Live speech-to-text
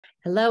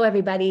Hello,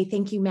 everybody.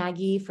 Thank you,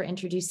 Maggie, for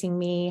introducing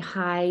me.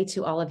 Hi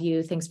to all of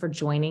you. Thanks for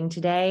joining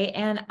today.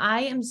 And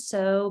I am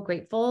so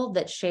grateful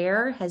that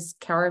Cher has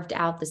carved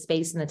out the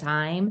space and the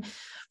time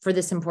for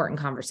this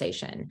important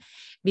conversation,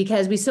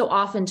 because we so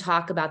often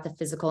talk about the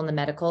physical and the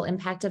medical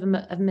impact of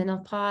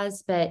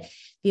menopause, but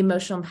the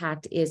emotional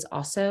impact is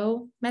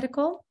also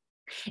medical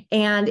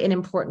and an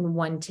important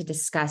one to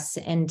discuss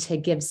and to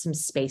give some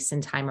space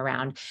and time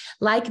around.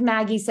 Like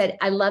Maggie said,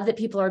 I love that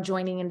people are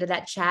joining into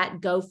that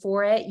chat. Go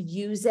for it,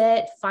 use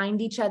it,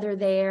 find each other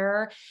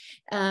there,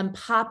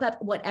 pop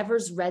up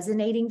whatever's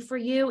resonating for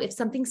you. If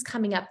something's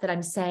coming up that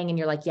I'm saying and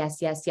you're like, yes,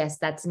 yes, yes,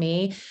 that's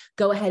me,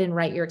 go ahead and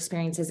write your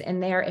experiences in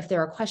there. If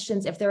there are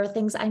questions, if there are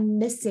things I'm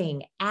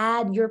missing,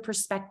 add your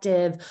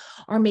perspective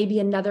or maybe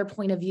another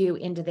point of view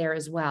into there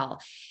as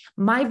well.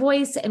 My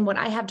voice and what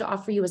I have to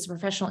offer you as a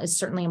professional is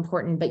certainly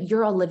important, but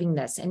you're all living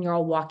this and you're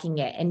all walking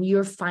it and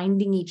you're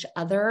finding each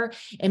other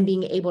and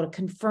being able to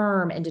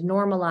confirm and to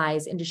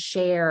normalize and to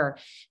share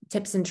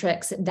tips and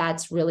tricks.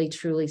 That's really,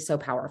 truly so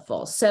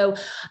powerful. So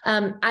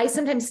I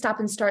sometimes stop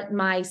and start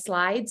my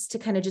slides to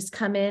kind of just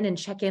come in and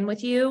check in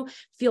with you.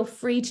 Feel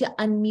free to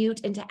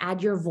unmute and to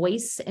add your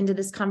voice into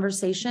this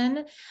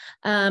conversation,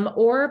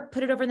 or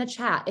put it over in the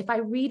chat. If I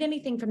read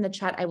anything from the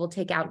chat, I will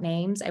take out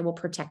names. I will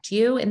protect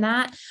you in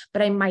that,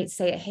 but I might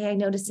say, hey, I'm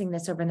noticing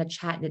this over in the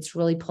chat and it's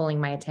really pulling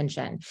my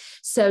attention.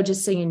 So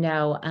just so you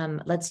know,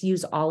 let's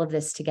use all of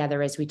this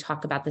together as we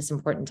talk about this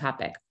important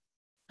topic.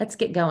 Let's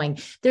get going.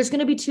 There's going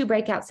to be 2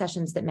 breakout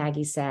sessions that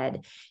Maggie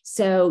said.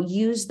 So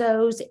use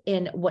those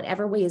in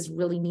whatever way is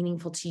really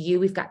meaningful to you.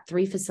 We've got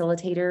 3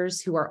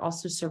 facilitators who are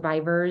also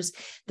survivors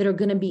that are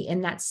going to be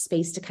in that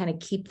space to kind of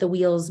keep the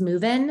wheels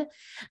moving,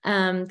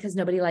 because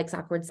nobody likes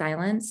awkward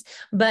silence.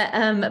 But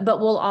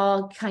we'll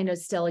all kind of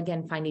still,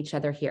 again, find each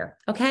other here.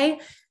 Okay,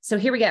 so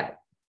here we go.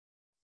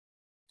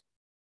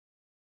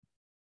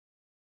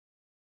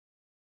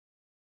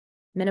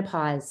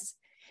 Menopause.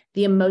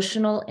 The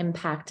emotional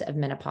impact of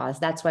menopause.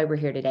 That's why we're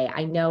here today.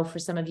 I know for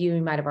some of you,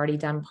 you might have already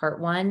done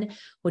part 1,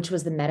 which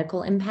was the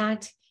medical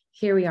impact.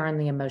 Here we are on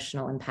the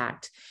emotional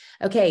impact.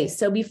 Okay,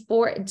 so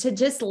to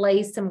just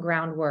lay some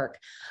groundwork,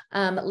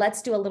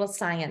 let's do a little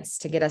science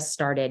to get us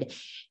started.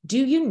 Do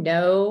you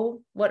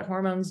know what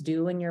hormones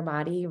do in your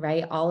body,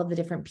 right? All of the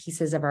different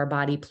pieces of our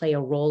body play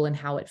a role in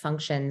how it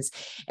functions.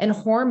 And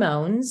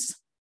hormones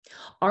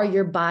are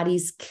your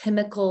body's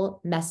chemical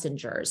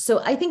messengers.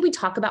 So I think we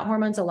talk about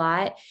hormones a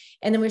lot.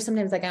 And then we're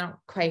sometimes like, I don't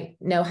quite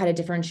know how to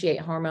differentiate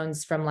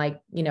hormones from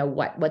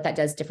what that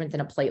does different than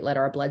a platelet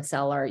or a blood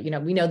cell, or,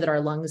 we know that our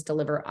lungs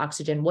deliver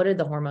oxygen. What are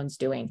the hormones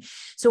doing?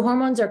 So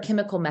hormones are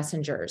chemical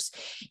messengers,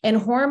 and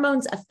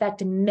hormones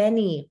affect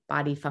many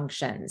body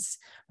functions,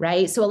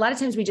 right? So a lot of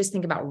times we just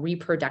think about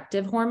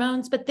reproductive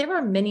hormones, but there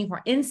are many.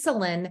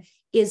 Insulin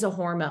is a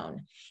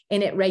hormone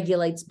and it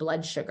regulates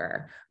blood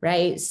sugar,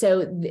 right?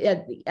 So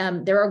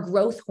there are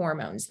growth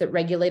hormones that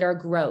regulate our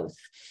growth.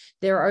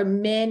 There are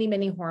many,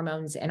 many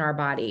hormones in our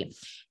body,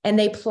 and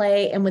they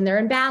play, and when they're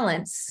in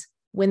balance,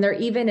 when they're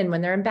even and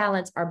when they're in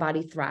balance, our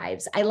body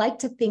thrives. I like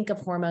to think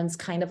of hormones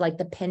kind of like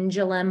the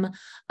pendulum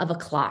of a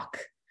clock,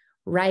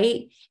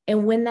 right?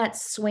 And when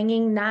that's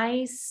swinging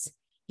nice,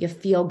 you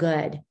feel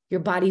good. Your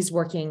body's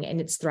working and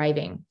it's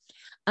thriving.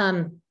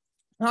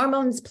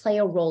 Hormones play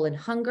a role in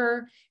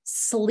hunger,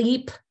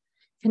 sleep,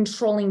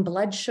 controlling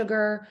blood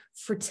sugar,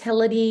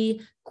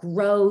 fertility,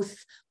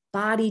 growth,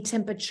 body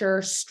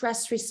temperature,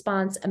 stress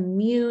response,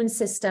 immune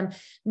system,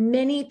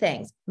 many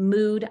things.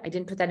 Mood, I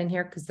didn't put that in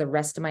here because the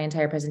rest of my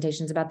entire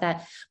presentation is about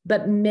that,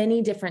 but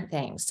many different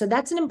things. So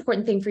that's an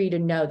important thing for you to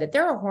know, that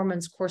there are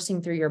hormones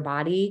coursing through your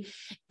body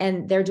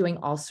and they're doing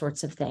all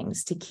sorts of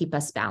things to keep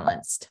us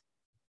balanced.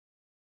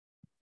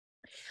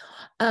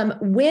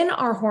 When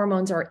our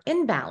hormones are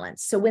in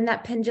balance, so when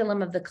that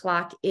pendulum of the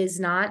clock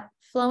is not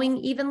flowing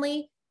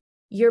evenly,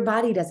 your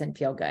body doesn't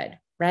feel good,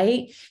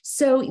 right?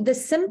 So the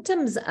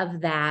symptoms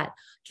of that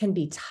can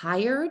be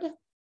tired,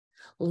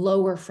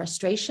 lower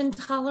frustration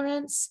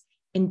tolerance,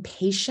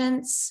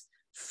 impatience,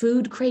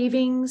 food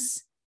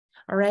cravings.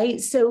 All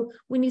right. So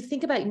when you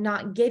think about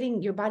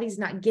your body's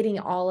not getting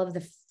all of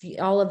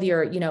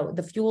your,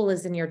 the fuel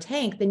is in your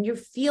tank, then you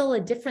feel a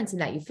difference in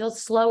that. You feel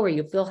slower,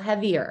 you feel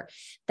heavier.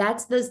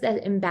 That's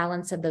that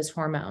imbalance of those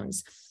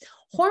hormones.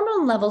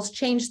 Hormone levels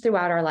change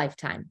throughout our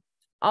lifetime.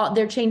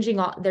 They're changing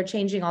all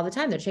the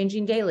time. They're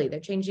changing daily. They're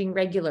changing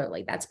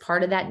regularly. That's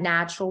part of that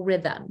natural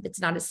rhythm. It's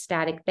not a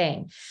static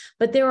thing.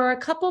 But there are a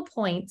couple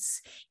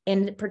points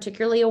in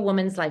particularly a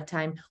woman's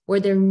lifetime where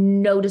there are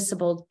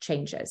noticeable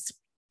changes.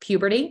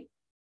 Puberty,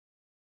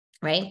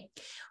 right?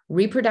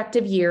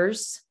 Reproductive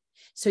years.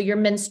 So your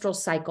menstrual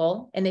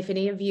cycle. And if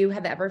any of you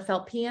have ever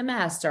felt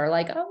PMS or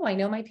like, oh, I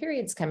know my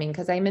period's coming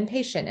because I'm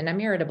impatient and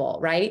I'm irritable,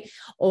 right?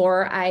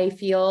 Or I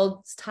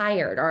feel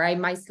tired, or I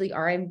might sleep,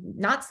 or I'm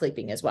not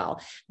sleeping as well.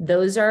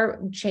 Those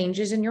are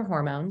changes in your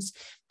hormones.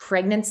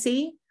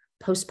 Pregnancy,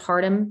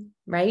 postpartum,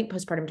 right?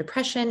 Postpartum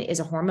depression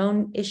is a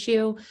hormone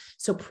issue.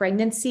 So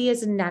pregnancy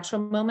is a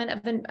natural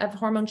moment of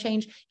hormone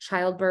change,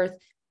 childbirth,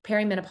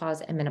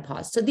 perimenopause, and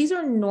menopause. So these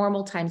are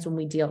normal times when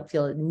we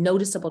feel a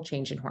noticeable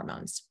change in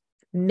hormones.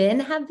 Men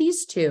have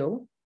these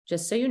too,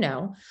 just so you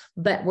know,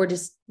 but we're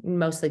just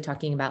mostly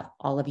talking about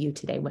all of you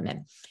today,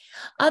 women.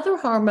 Other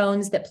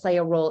hormones that play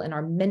a role in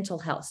our mental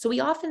health. So we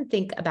often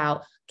think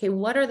about, okay,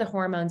 what are the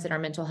hormones in our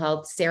mental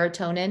health?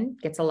 Serotonin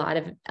gets a lot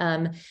of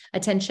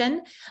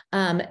attention.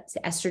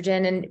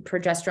 Estrogen and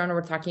progesterone,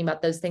 we're talking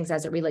about those things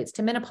as it relates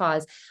to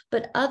menopause.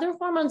 But other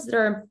hormones that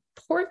are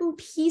important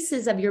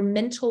pieces of your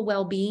mental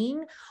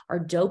well-being are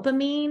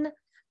dopamine,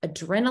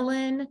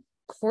 adrenaline.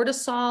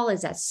 Cortisol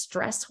is that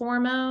stress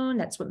hormone.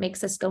 That's what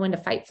makes us go into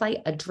fight,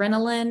 flight.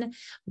 Adrenaline,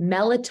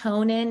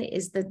 melatonin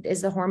is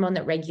the hormone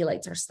that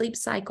regulates our sleep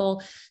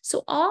cycle.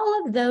 So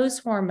all of those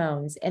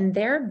hormones and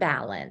their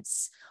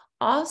balance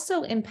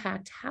also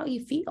impact how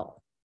you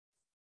feel.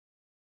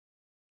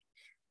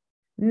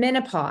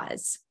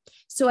 Menopause.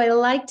 So I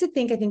like to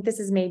think, I think this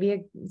is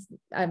maybe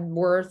a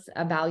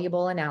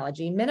valuable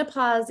analogy.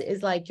 Menopause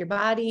is like your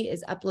body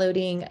is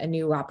uploading a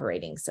new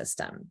operating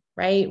system,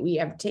 right? We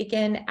have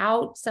taken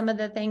out some of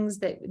the things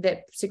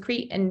that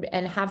secrete and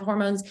have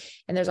hormones,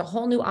 and there's a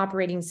whole new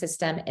operating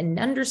system. And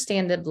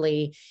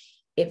understandably,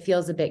 it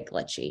feels a bit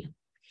glitchy.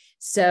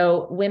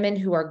 So women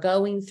who are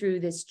going through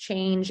this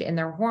change in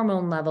their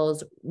hormone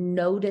levels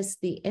notice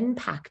the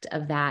impact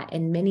of that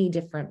in many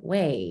different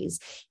ways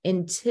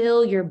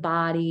until your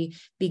body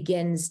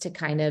begins to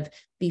kind of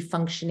be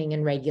functioning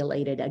and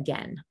regulated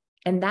again.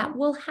 And that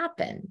will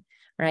happen,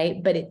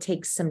 right? But it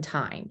takes some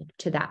time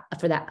for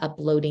that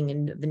uploading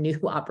and the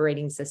new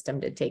operating system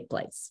to take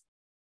place.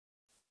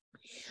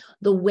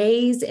 The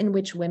ways in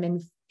which women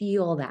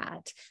feel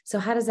that. So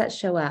how does that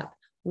show up?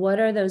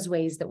 What are those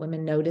ways that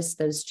women notice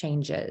those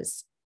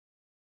changes?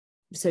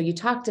 So you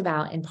talked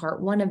about in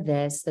part one of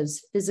this,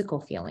 those physical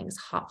feelings,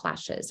 hot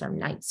flashes or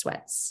night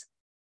sweats,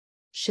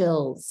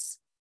 chills,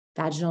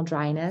 vaginal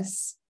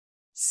dryness,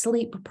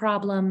 sleep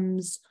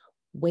problems,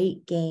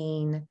 weight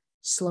gain,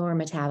 slower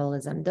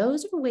metabolism.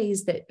 Those are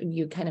ways that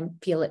you kind of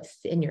feel it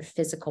in your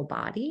physical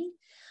body.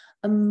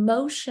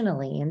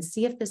 Emotionally, and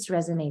see if this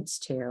resonates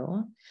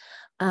too,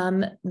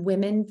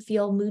 women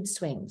feel mood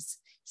swings.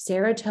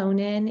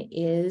 Serotonin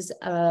is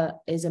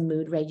a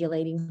mood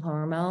regulating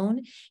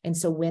hormone. And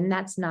so when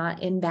that's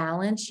not in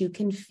balance, you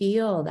can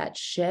feel that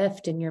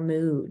shift in your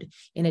mood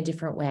in a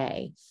different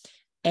way.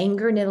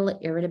 Anger and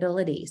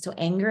irritability. So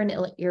anger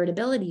and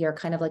irritability are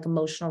kind of like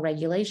emotional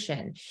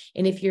regulation.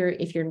 And if you're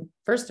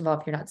first of all,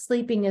 if you're not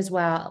sleeping as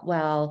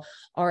well,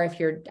 or if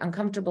you're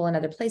uncomfortable in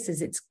other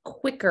places,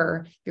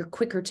 you're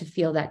quicker to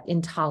feel that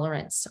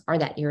intolerance or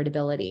that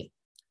irritability.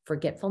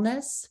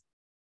 Forgetfulness,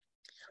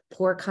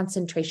 poor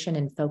concentration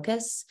and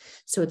focus.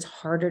 So it's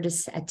harder to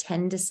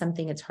attend to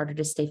something. It's harder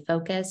to stay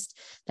focused.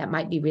 That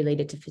might be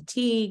related to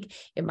fatigue.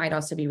 It might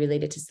also be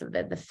related to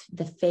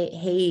the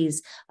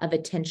haze of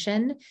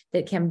attention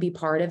that can be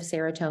part of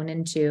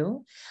serotonin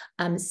too.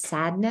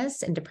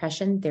 Sadness and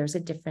depression, there's a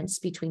difference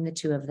between the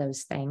two of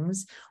those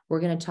things.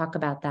 We're going to talk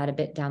about that a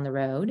bit down the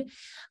road.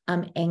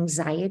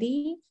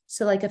 Anxiety.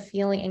 So like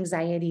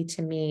anxiety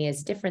to me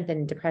is different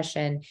than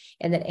depression,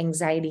 and that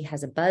anxiety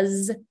has a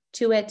buzz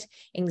to it.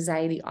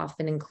 Anxiety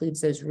often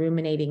includes those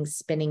ruminating,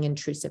 spinning,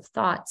 intrusive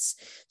thoughts.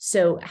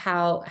 So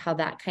how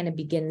that kind of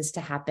begins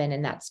to happen,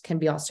 and that can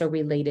be also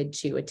related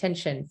to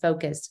attention,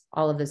 focus,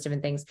 all of those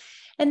different things.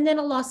 And then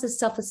a loss of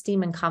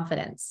self-esteem and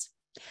confidence.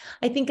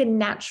 I think a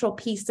natural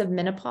piece of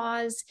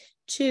menopause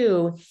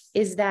too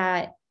is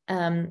that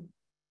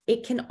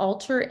it can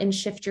alter and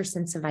shift your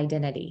sense of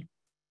identity.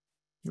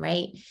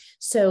 Right.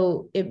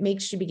 So it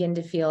makes you begin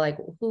to feel like,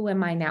 who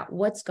am I now?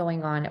 What's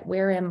going on?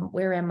 Where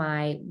am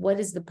I? What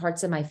is the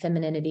parts of my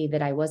femininity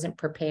that I wasn't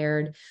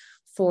prepared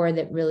for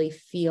that really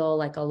feel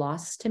like a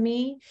loss to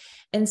me?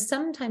 And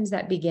sometimes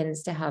that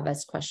begins to have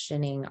us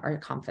questioning our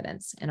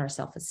confidence and our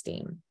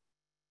self-esteem.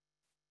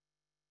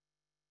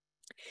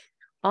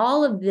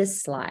 All of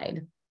this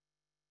slide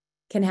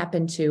can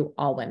happen to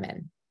all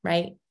women,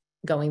 right?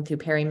 Going through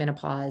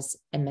perimenopause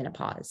and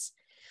menopause.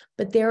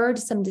 But there are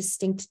some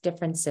distinct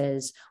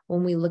differences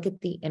when we look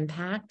at the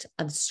impact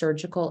of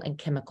surgical and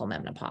chemical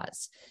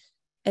menopause.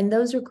 And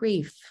those are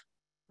grief,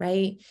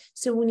 right?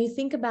 So when you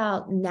think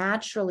about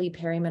naturally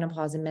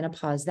perimenopause and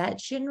menopause, that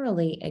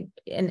generally,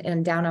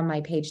 and down on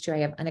my page too, I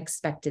have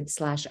unexpected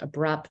 /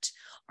 abrupt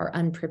or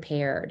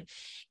unprepared.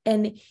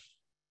 And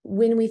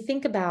when we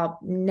think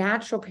about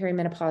natural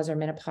perimenopause or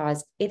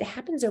menopause, it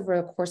happens over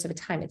a course of a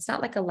time. It's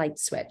not like a light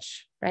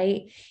switch,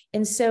 right?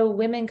 And so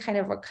women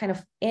are kind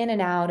of in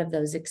and out of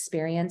those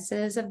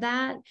experiences of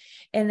that.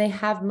 And they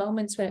have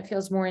moments when it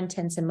feels more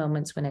intense and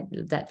moments when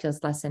that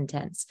feels less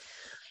intense.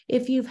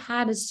 If you've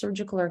had a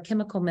surgical or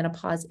chemical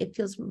menopause, it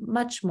feels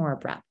much more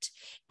abrupt,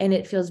 and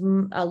it feels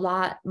a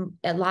lot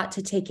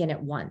to take in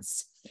at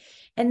once.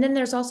 And then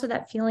there's also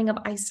that feeling of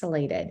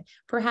isolated.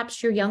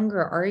 Perhaps you're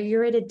younger or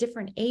you're at a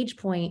different age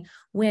point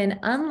when,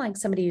 unlike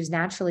somebody who's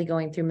naturally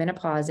going through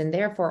menopause and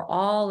therefore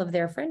all of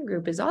their friend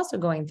group is also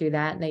going through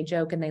that, and they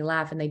joke and they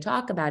laugh and they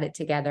talk about it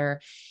together,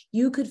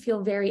 you could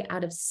feel very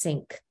out of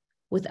sync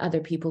with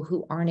other people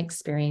who aren't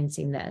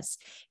experiencing this.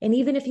 And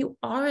even if you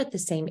are at the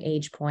same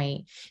age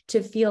point,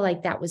 to feel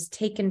like that was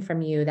taken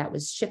from you, that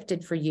was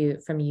shifted for you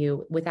from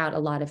you without a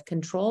lot of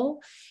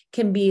control,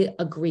 can be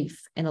a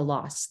grief and a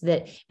loss.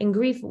 That in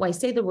grief, well, I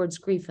say the words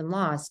grief and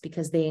loss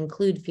because they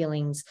include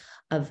feelings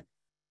of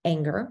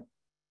anger,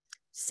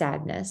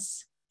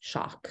 sadness,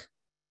 shock.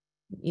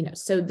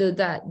 So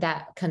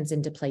that comes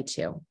into play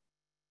too.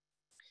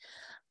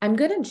 I'm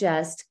going to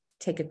just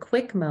take a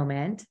quick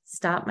moment,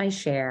 stop my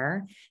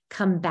share,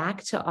 come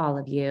back to all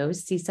of you,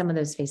 see some of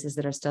those faces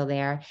that are still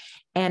there,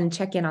 and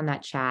check in on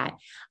that chat.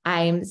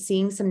 I'm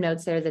seeing some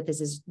notes there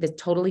that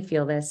totally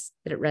feel this,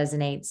 that it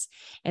resonates.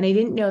 And I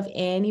didn't know if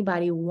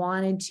anybody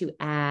wanted to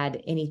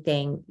add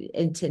anything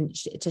and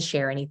to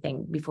share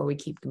anything before we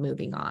keep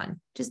moving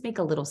on. Just make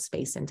a little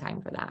space and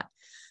time for that.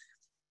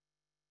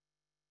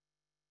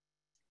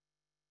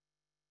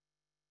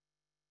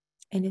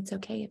 And it's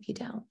okay if you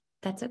don't.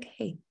 That's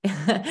okay.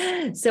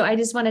 So I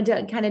just wanted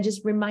to kind of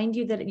just remind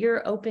you that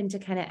you're open to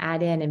kind of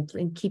add in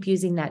and keep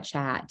using that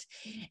chat.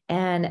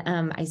 And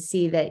I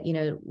see that,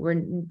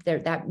 we're there,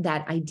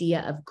 that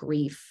idea of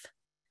grief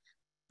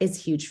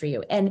is huge for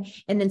you. And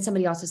then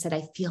somebody also said,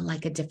 I feel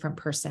like a different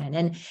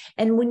person.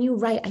 And when you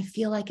write, I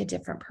feel like a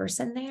different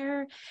person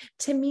there,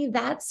 to me,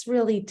 that's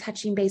really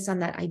touching base on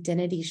that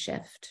identity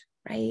shift.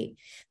 Right.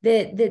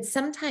 That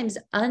sometimes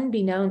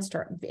unbeknownst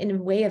or in a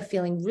way of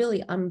feeling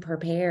really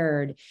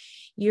unprepared,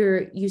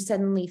 you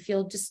suddenly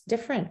feel just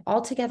different,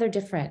 altogether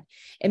different.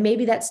 And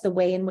maybe that's the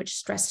way in which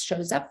stress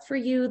shows up for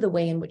you, the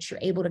way in which you're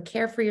able to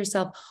care for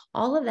yourself.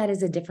 All of that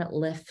is a different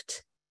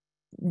lift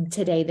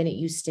today than it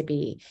used to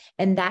be.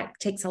 And that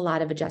takes a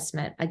lot of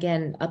adjustment.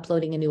 Again,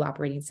 uploading a new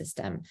operating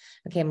system.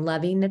 Okay, I'm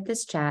loving that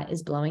this chat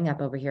is blowing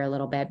up over here a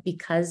little bit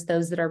because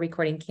those that are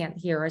recording can't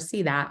hear or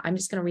see that. I'm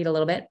just going to read a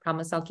little bit.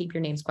 Promise I'll keep your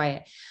names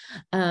quiet.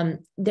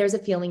 There's a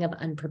feeling of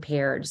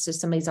unprepared. So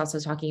somebody's also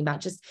talking about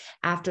just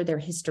after their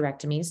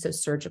hysterectomy, so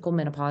surgical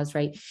menopause,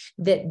 right?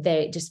 That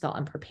they just felt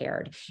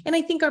unprepared. And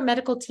I think our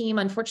medical team,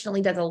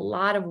 unfortunately, does a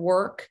lot of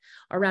work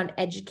around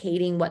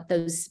educating what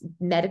those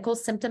medical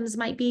symptoms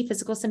might be,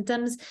 physical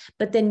symptoms,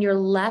 but then you're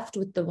left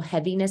with the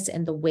heaviness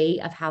and the weight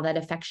of how that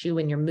affects you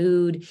and your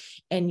mood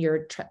and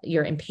your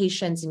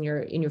impatience and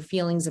your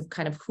feelings of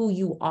kind of who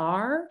you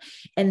are.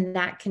 And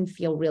that can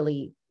feel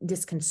really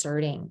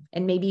disconcerting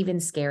and maybe even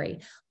scary.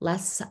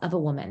 Less of a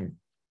woman.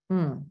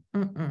 And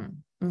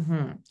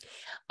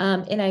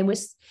I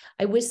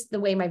wish the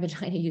way my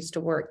vagina used to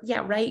work.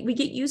 Yeah, right. We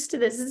get used to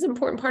this. This is an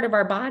important part of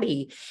our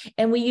body.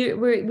 And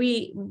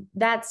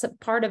that's a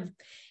part of,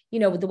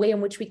 the way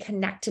in which we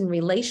connect in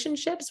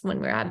relationships when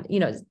we're at,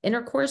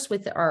 intercourse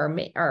with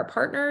our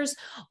partners,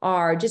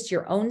 or just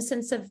your own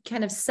sense of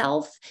kind of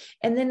self.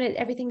 And then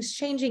everything's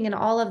changing, and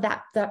all of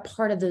that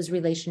part of those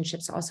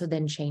relationships also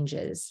then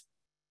changes.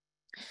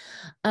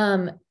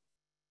 And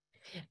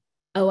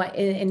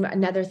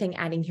another thing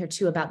adding here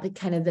too about the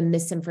kind of the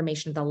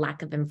misinformation, the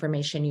lack of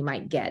information you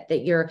might get,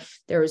 that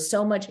there is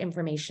so much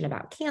information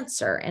about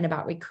cancer and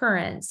about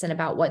recurrence and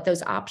about what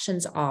those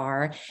options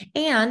are.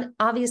 And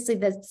obviously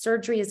the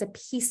surgery is a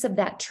piece of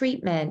that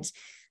treatment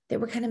that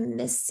we're kind of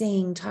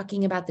missing,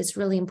 talking about this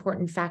really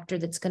important factor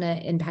that's going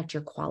to impact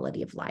your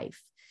quality of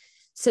life.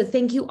 So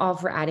thank you all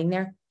for adding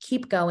there.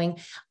 Keep going.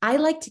 I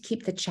like to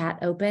keep the chat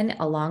open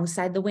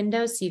alongside the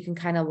window so you can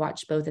kind of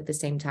watch both at the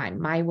same time,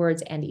 my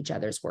words and each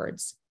other's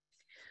words.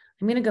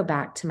 I'm going to go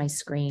back to my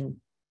screen.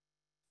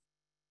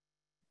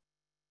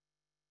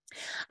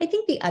 I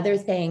think the other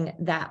thing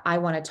that I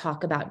want to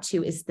talk about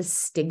too is the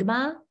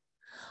stigma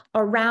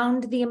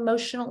around the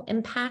emotional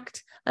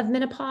impact of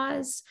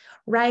menopause,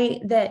 right?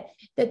 That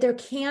there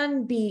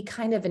can be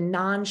kind of a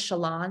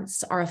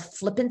nonchalance or a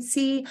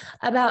flippancy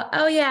about,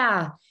 oh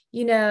yeah,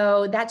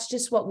 that's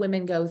just what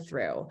women go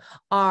through.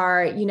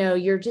 Or,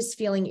 you're just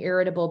feeling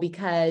irritable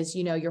because,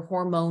 you're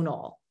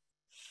hormonal.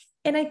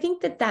 And I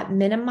think that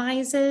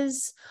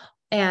minimizes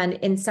and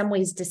in some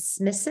ways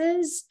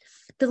dismisses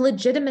the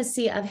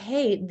legitimacy of,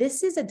 hey,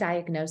 this is a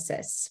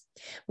diagnosis.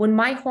 When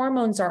my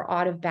hormones are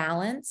out of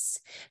balance,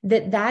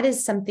 that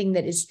is something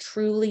that is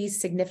truly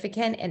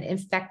significant and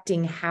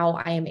affecting how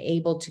I am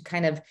able to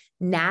kind of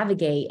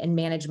navigate and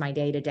manage my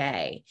day to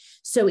day.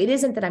 So it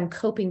isn't that I'm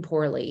coping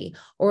poorly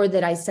or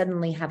that I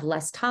suddenly have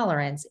less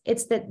tolerance.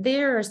 It's that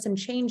there are some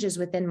changes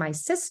within my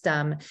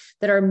system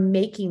that are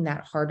making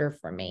that harder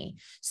for me.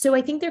 So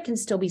I think there can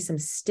still be some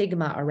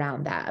stigma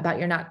around that, about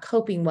you're not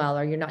coping well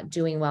or you're not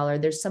doing well, or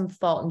there's some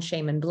fault and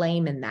shame and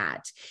blame in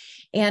that.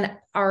 And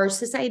our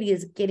society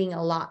is getting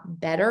a lot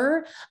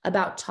better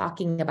about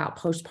talking about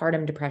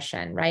postpartum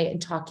depression, right?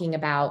 And talking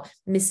about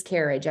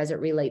miscarriage as it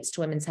relates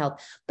to women's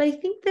health. But I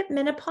think that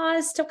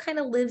menopause still kind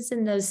of lives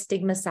in those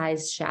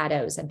stigmatized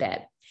shadows a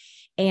bit.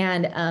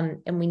 And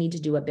we need to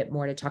do a bit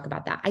more to talk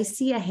about that. I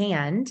see a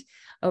hand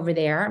over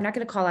there. I'm not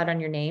going to call out on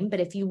your name,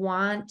 but if you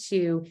want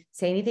to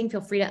say anything,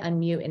 feel free to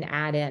unmute and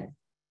add in.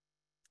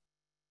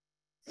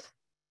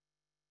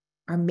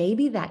 Or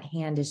maybe that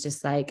hand is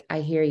just like,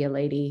 I hear you,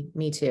 lady.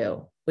 Me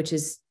too, which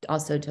is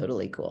also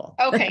totally cool.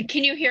 Okay.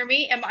 Can you hear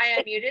me? Am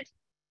I unmuted?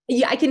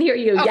 Yeah, I can hear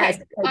you. Yes.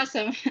 Okay,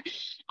 awesome.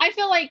 I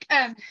feel like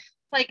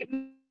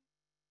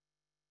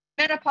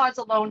menopause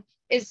alone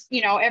is,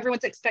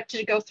 everyone's expected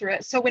to go through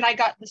it. So when I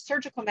got the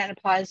surgical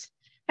menopause,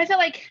 I felt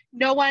like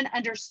no one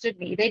understood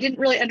me. They didn't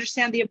really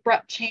understand the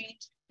abrupt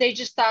change. They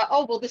just thought,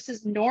 oh, well, this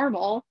is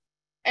normal.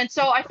 And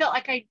so I felt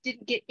like I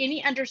didn't get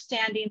any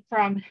understanding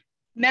from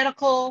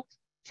medical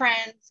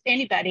friends,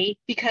 anybody,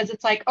 because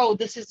it's like, oh,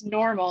 this is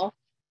normal.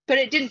 But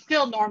it didn't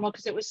feel normal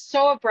because it was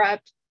so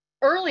abrupt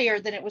earlier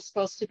than it was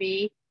supposed to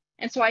be.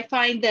 And so I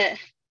find that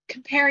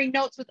comparing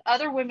notes with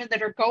other women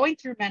that are going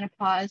through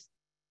menopause,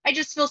 I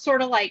just feel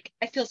sort of like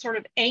I feel sort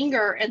of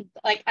anger and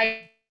like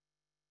I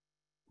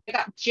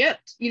got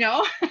gypped.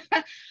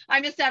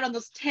 I missed out on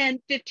those 10,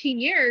 15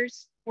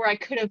 years where I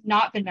could have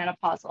not been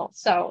menopausal.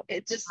 So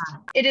it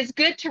is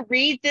good to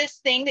read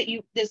this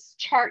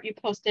chart you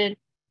posted.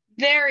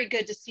 Very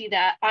good to see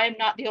that I'm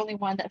not the only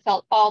one that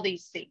felt all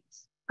these things.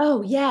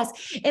 Oh,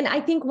 yes. And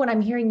I think what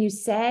I'm hearing you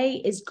say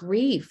is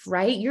grief,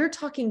 right? You're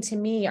talking to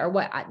me, or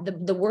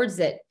the words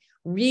that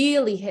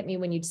really hit me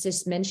when you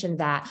just mentioned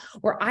that,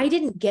 where I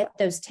didn't get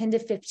those 10 to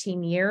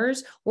 15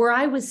 years where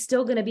I was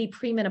still going to be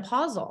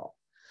premenopausal.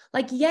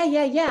 Like,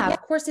 yeah.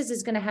 Of course, this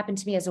is going to happen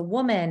to me as a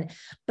woman,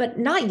 but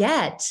not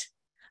yet.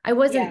 I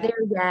wasn't Yeah.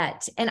 there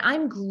yet. And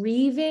I'm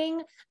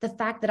grieving the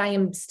fact that I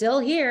am still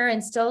here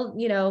and still,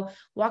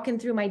 walking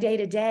through my day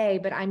to day,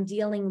 but I'm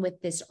dealing with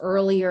this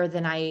earlier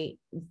than I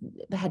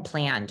had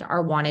planned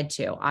or wanted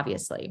to,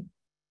 obviously.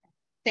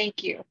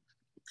 Thank you.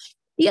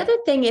 The other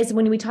thing is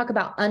when we talk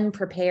about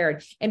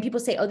unprepared and people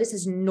say, oh, this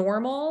is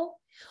normal.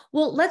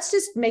 Well, let's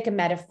just make a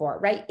metaphor,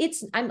 right?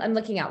 I'm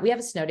looking out. We have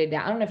a snow day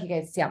now. I don't know if you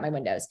guys see out my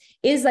windows.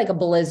 It is like a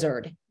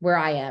blizzard where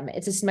I am.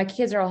 My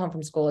kids are all home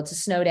from school. It's a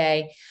snow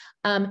day.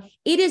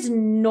 It is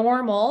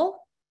normal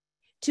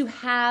to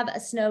have a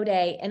snow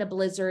day and a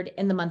blizzard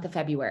in the month of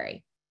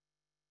February.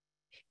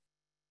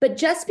 But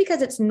just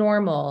because it's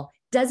normal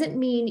doesn't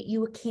mean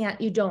you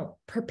don't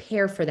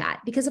prepare for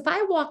that. Because if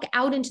I walk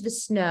out into the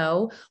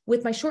snow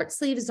with my short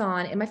sleeves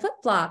on and my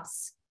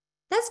flip-flops,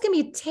 that's going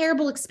to be a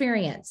terrible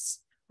experience,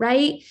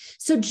 right?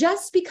 So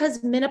just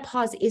because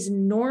menopause is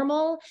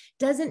normal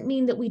doesn't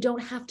mean that we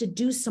don't have to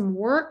do some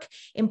work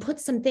and put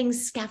some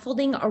things,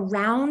 scaffolding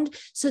around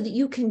so that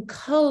you can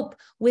cope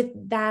with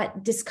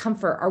that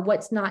discomfort or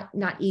what's not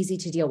easy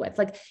to deal with.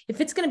 Like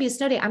if it's going to be a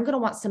snow day, I'm going to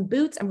want some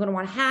boots, I'm going to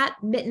want a hat,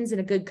 mittens,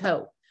 and a good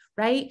coat.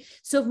 Right?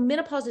 So if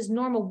menopause is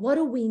normal, what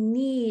do we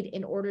need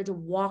in order to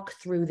walk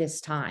through this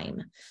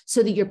time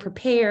so that you're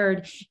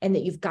prepared and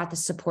that you've got the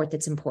support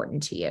that's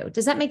important to you?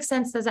 Does that make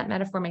sense? Does that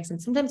metaphor make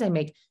sense? Sometimes I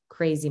make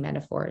crazy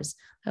metaphors.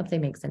 I hope they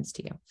make sense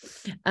to you.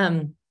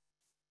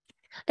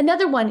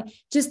 Another one,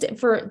 just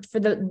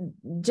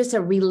just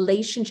a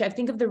relationship.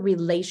 Think of the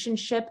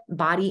relationship,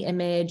 body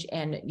image,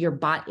 and your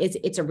body.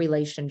 It's a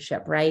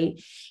relationship,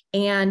 right?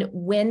 And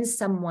when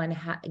someone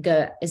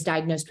is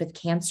diagnosed with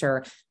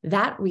cancer,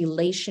 that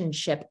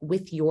relationship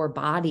with your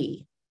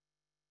body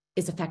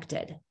is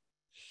affected.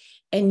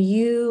 And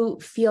you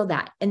feel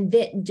that. And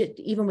then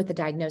even with the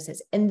diagnosis,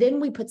 and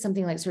then we put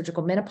something like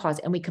surgical menopause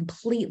and we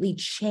completely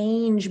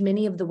change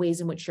many of the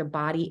ways in which your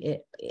body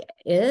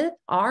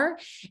are.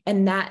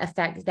 And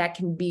that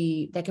can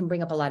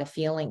bring up a lot of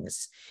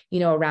feelings,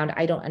 around,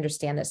 I don't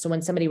understand this. So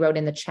when somebody wrote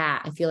in the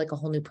chat, I feel like a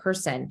whole new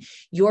person,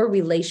 your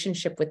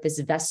relationship with this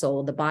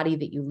vessel, the body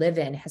that you live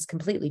in, has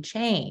completely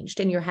changed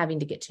and you're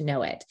having to get to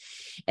know it.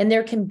 And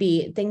there can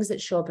be things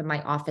that show up in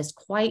my office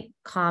quite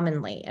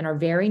commonly and are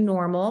very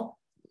normal.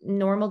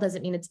 Normal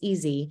doesn't mean it's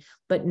easy,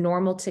 but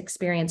normal to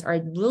experience are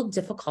a little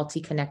difficulty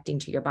connecting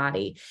to your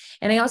body.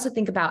 And I also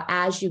think about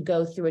as you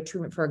go through a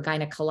treatment for a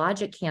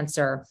gynecologic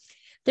cancer,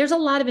 there's a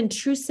lot of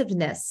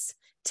intrusiveness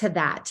to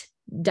that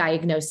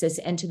diagnosis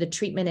and to the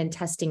treatment and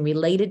testing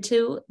related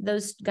to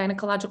those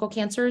gynecological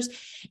cancers.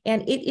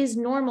 And it is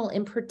normal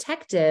and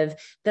protective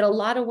that a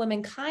lot of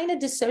women kind of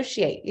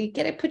dissociate. You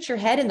get to put your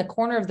head in the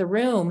corner of the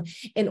room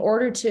in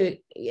order to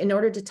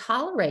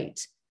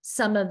tolerate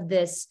some of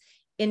this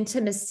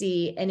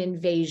intimacy and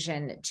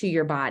invasion to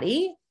your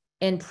body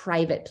in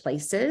private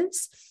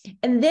places.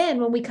 And then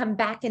when we come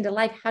back into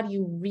life, how do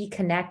you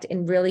reconnect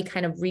and really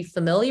kind of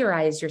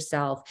refamiliarize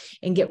yourself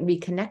and get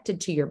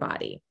reconnected to your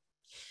body?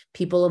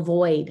 People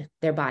avoid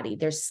their body.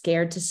 They're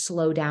scared to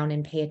slow down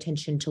and pay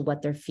attention to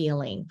what they're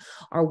feeling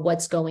or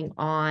what's going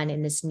on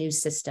in this new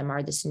system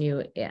or this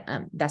new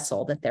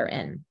vessel that they're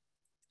in.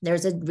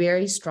 There's a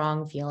very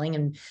strong feeling,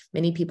 and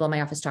many people in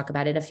my office talk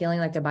about it, a feeling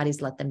like their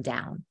body's let them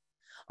down,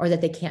 or that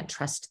they can't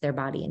trust their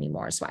body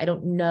anymore. So I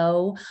don't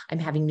know, I'm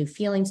having new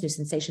feelings, new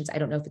sensations. I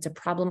don't know if it's a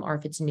problem or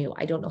if it's new.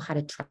 I don't know how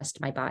to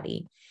trust my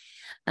body.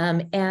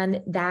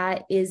 And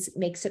that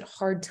makes it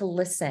hard to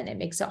listen. It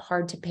makes it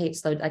hard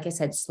to like I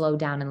said, slow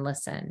down and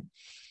listen.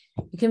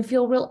 You can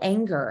feel real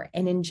anger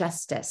and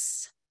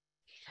injustice.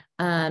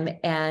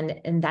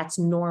 And that's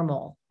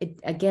normal.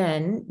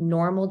 Again,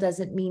 normal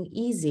doesn't mean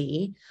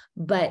easy,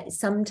 but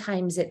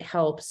sometimes it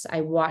helps.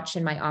 I watch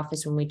in my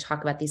office when we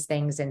talk about these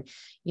things, and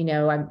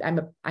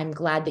I'm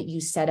glad that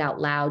you said out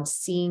loud,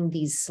 seeing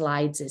these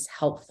slides is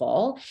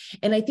helpful.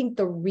 And I think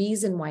the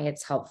reason why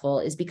it's helpful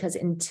is because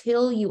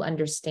until you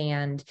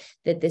understand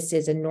that this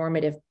is a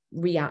normative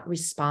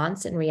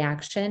response and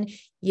reaction,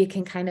 you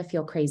can kind of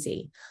feel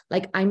crazy.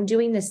 Like, I'm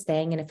doing this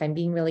thing, and if I'm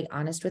being really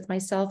honest with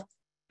myself,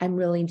 I'm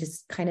really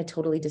just kind of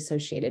totally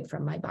dissociated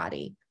from my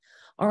body.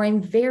 Or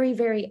I'm very,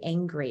 very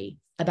angry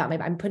about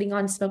I'm putting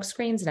on smoke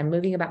screens and I'm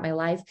moving about my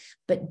life,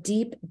 but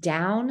deep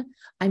down,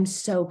 I'm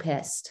so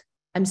pissed.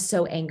 I'm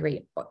so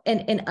angry.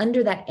 And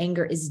under that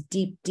anger is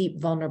deep,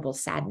 deep, vulnerable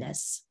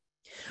sadness,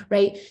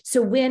 right?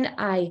 So when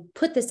I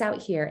put this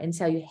out here and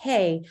tell you,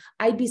 hey,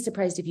 I'd be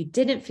surprised if you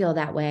didn't feel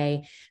that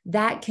way,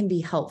 that can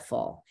be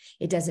helpful.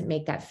 It doesn't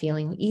make that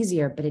feeling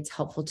easier, but it's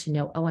helpful to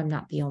know, oh, I'm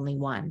not the only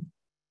one.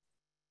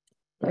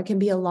 There can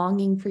be a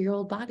longing for your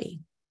old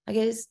body. I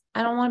guess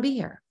I don't want to be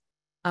here.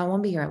 I don't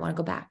want to be here. I want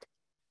to go back.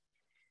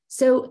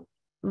 So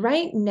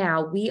right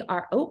now we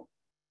are, oh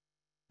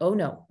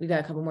no, we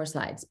got a couple more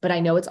slides, but I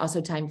know it's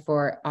also time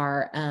for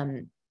our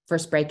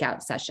first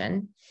breakout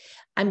session.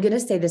 I'm going to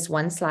say this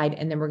one slide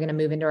and then we're going to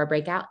move into our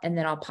breakout and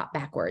then I'll pop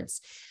backwards.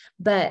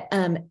 But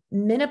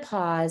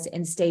menopause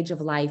and stage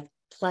of life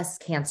plus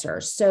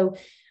cancer. So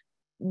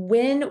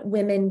when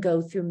women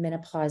go through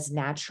menopause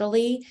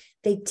naturally,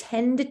 they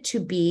tend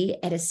to be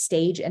at a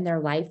stage in their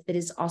life that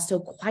is also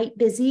quite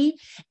busy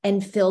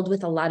and filled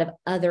with a lot of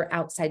other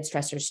outside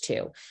stressors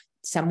too.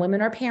 Some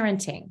women are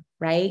parenting,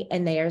 right?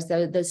 And there's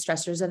those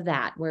stressors of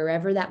that,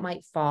 wherever that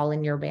might fall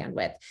in your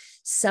bandwidth.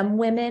 Some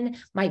women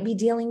might be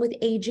dealing with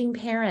aging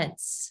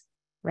parents,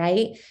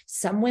 right?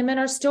 Some women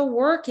are still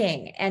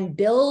working and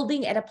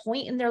building at a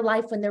point in their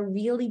life when they're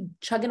really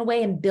chugging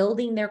away and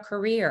building their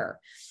career.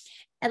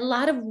 A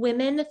lot of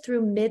women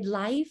through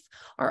midlife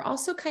are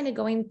also kind of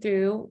going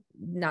through,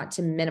 not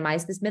to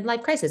minimize this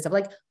midlife crisis of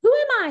like, who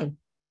am I?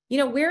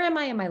 Where am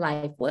I in my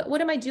life? What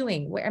am I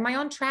doing? Where am I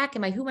on track?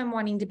 Am I who I'm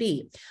wanting to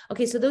be?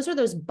 Okay, so those are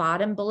those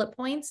bottom bullet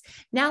points.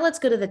 Now let's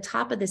go to the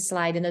top of this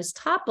slide. And those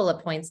top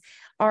bullet points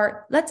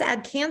are, let's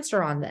add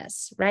cancer on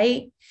this,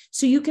 right?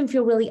 So you can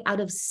feel really out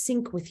of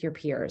sync with your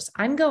peers.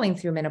 I'm going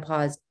through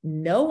menopause.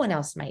 No one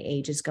else my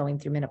age is going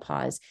through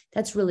menopause.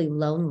 That's really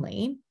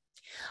lonely.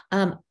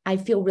 I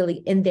feel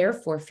really, and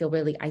therefore feel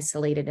really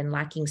isolated and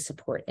lacking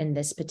support in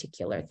this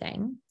particular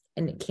thing,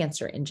 and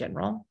cancer in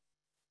general.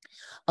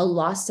 A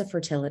loss of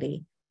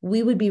fertility.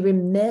 We would be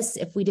remiss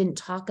if we didn't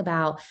talk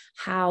about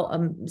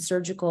how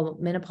surgical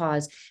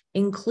menopause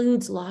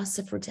includes loss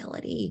of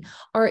fertility,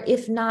 or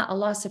if not a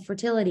loss of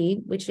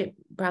fertility, which it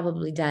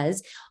probably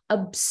does,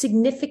 a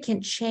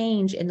significant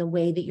change in the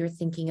way that you're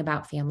thinking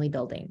about family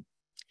building.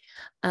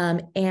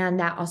 And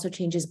that also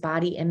changes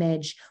body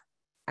image.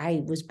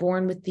 I was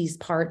born with these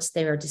parts.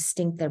 They are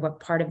distinct. They're what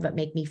part of what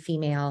make me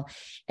female.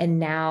 And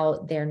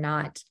now they're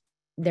not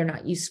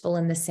useful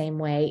in the same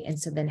way. And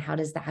so then how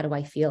do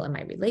I feel in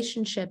my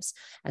relationships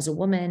as a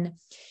woman?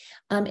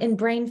 And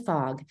brain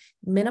fog.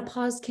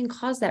 Menopause can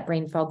cause that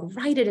brain fog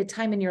right at a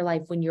time in your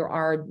life when you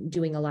are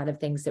doing a lot of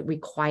things that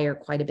require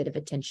quite a bit of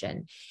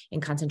attention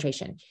and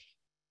concentration.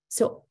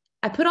 So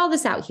I put all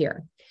this out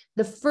here.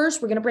 We're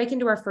going to break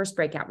into our first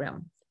breakout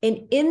room.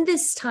 And in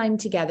this time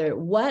together,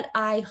 what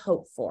I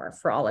hope for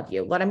all of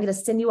you, what I'm going to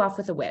send you off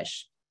with a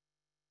wish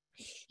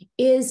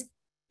is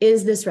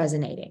this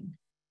resonating?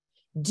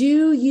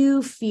 Do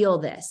you feel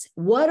this?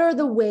 What are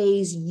the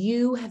ways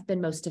you have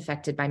been most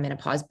affected by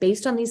menopause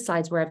based on these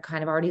slides where I've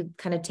kind of already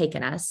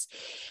taken us?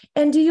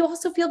 And do you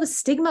also feel the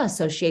stigma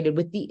associated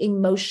with the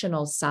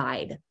emotional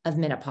side of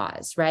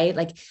menopause, right?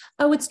 Like,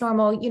 oh, it's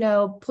normal,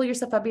 pull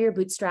yourself up by your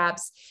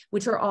bootstraps,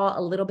 which are all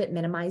a little bit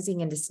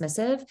minimizing and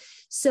dismissive.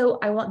 So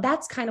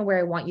that's kind of where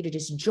I want you to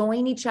just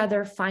join each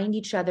other, find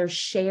each other,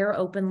 share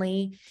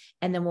openly,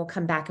 and then we'll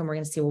come back and we're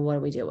going to see, well, what do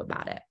we do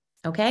about it?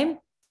 Okay.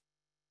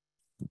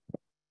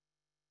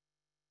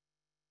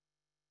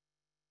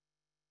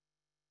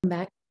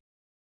 Back.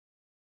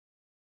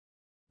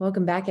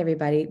 Welcome back,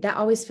 everybody. That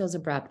always feels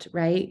abrupt,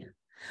 right?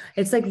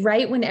 It's like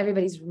right when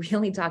everybody's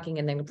really talking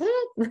and then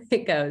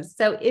it goes.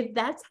 So if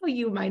that's how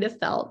you might have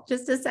felt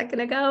just a second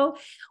ago,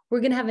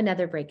 we're going to have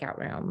another breakout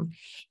room.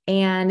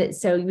 And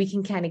so we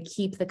can kind of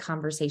keep the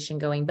conversation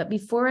going. But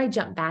before I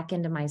jump back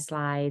into my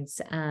slides,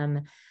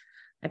 I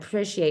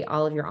appreciate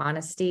all of your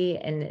honesty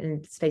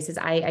and spaces.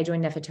 I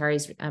joined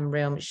Nefertari's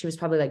room. She was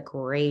probably like,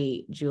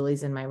 great,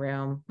 Julie's in my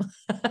room.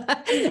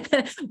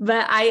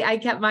 But I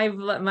kept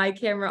my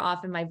camera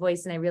off and my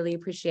voice, and I really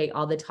appreciate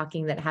all the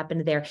talking that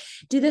happened there.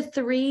 Do the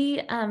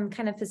three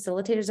kind of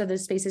facilitators of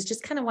those spaces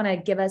just kind of want to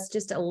give us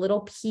just a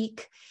little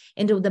peek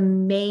into the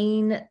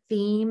main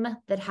theme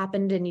that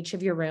happened in each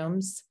of your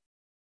rooms?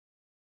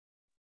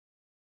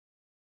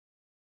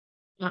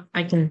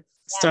 I can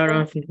start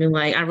off and be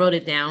like, I wrote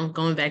it down,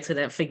 going back to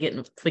that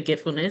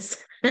forgetfulness.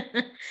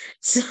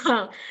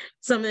 So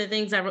some of the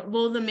things I wrote,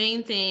 well, the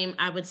main theme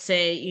I would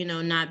say,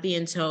 not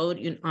being told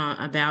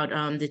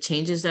about the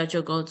changes that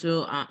you'll go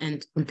through,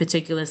 and in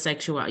particular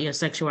your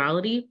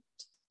sexuality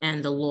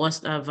and the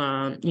loss of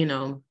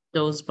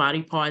those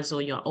body parts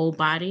or your old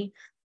body.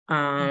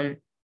 And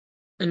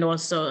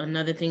also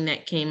another thing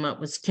that came up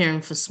was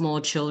caring for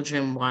small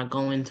children while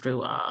going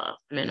through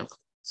menopause.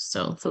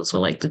 So those were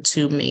like the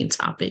two main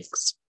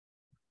topics.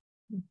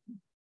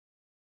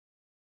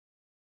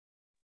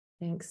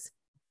 Thanks.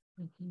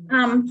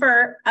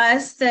 For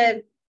us,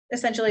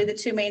 essentially the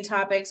two main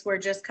topics were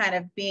just kind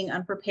of being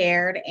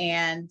unprepared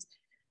and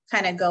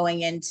kind of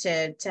going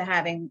into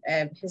having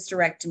a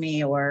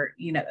hysterectomy or,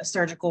 a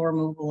surgical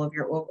removal of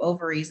your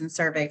ovaries and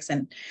cervix,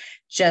 and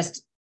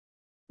just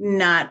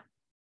not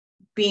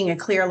being a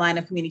clear line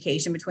of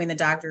communication between the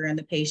doctor and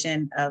the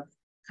patient of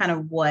kind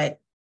of what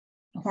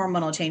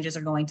hormonal changes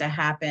are going to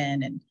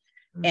happen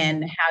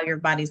and how your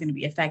body's going to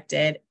be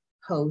affected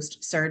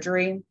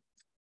post-surgery.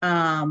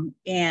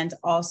 And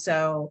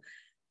also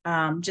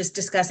just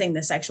discussing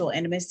the sexual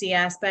intimacy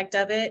aspect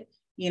of it,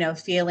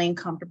 feeling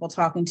comfortable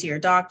talking to your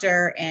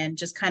doctor and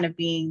just kind of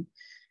being,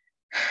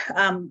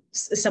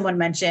 someone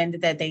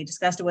mentioned that they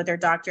discussed it with their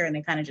doctor and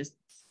they kind of just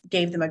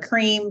gave them a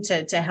cream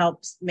to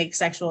help make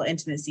sexual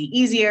intimacy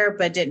easier,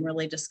 but didn't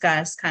really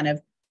discuss kind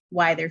of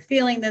why they're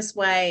feeling this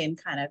way,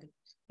 and kind of,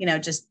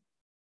 just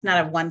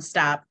not a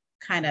one-stop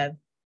kind of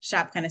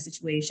shop kind of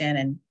situation,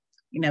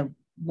 and,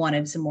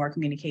 wanted some more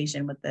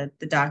communication with the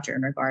doctor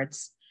in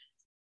regards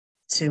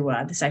to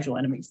the sexual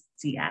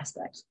intimacy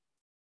aspect.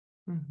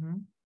 Mm-hmm.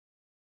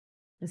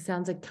 It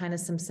sounds like kind of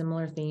some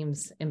similar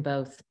themes in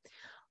both.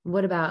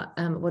 What about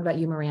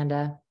you,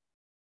 Miranda?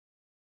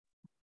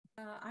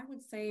 I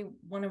would say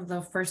one of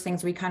the first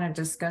things we kind of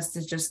discussed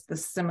is just the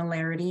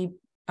similarity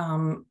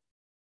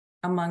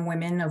among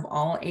women of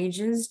all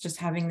ages, just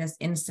having this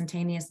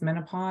instantaneous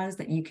menopause,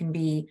 that you can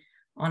be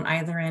on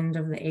either end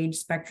of the age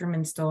spectrum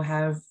and still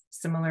have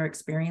similar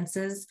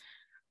experiences.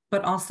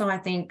 But also, I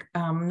think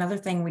another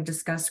thing we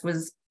discussed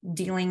was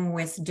dealing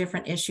with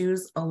different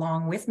issues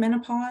along with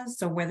menopause.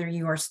 So whether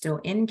you are still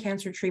in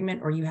cancer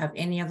treatment or you have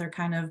any other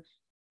kind of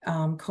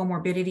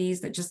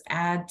comorbidities that just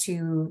add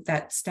to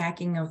that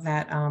stacking of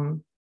that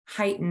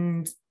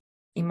heightened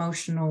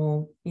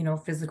emotional,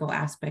 physical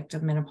aspect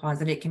of menopause,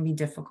 that it can be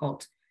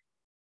difficult.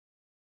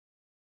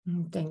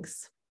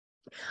 Thanks.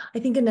 I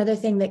think another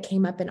thing that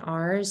came up in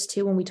ours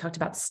too, when we talked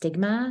about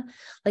stigma,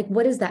 like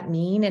what does that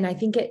mean? And I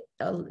think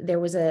there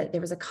was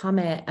a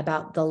comment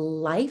about the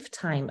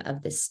lifetime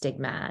of the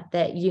stigma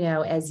that,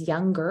 as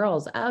young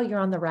girls, oh, you're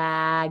on the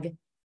rag.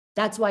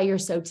 That's why you're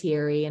so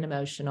teary and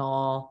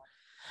emotional.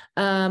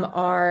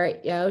 Or,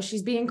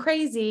 she's being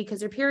crazy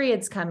because her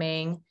period's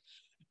coming,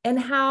 and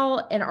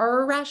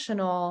are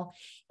irrational,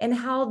 and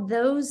how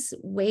those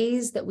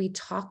ways that we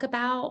talk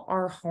about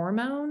our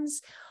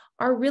hormones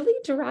are really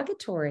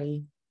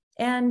derogatory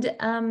and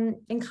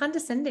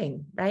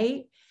condescending,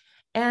 right?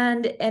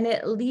 And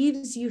it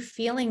leaves you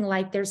feeling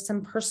like there's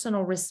some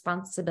personal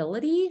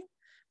responsibility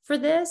for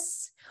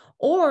this,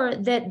 or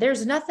that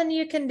there's nothing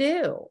you can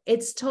do.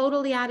 It's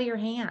totally out of your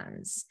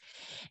hands.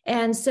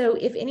 And so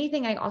if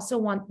anything, I also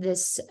want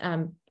this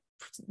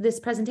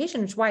presentation,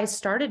 which is why I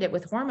started it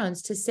with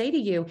hormones, to say to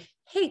you,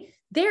 hey,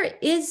 there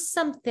is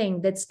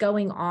something that's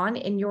going on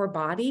in your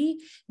body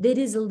that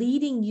is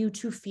leading you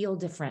to feel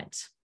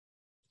different.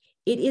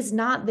 It is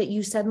not that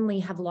you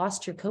suddenly have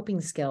lost your coping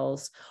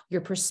skills,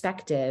 your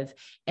perspective,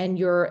 and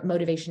your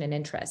motivation and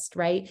interest,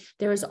 right?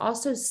 There is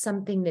also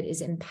something that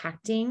is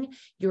impacting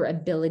your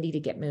ability to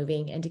get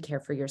moving and to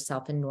care for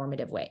yourself in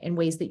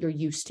ways that you're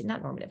used to,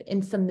 not normative,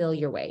 in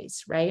familiar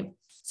ways, right?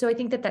 So I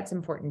think that that's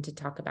important to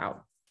talk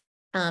about.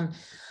 I'm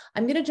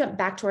going to jump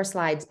back to our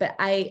slides, but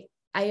I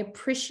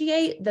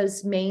appreciate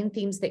those main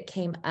themes that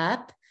came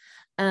up.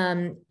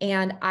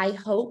 And I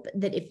hope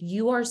that if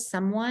you are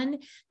someone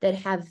that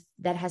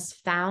has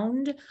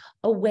found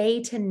a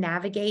way to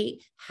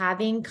navigate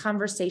having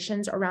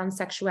conversations around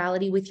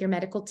sexuality with your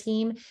medical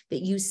team,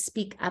 that you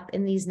speak up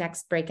in these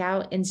next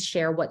breakout and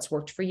share what's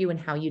worked for you and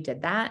how you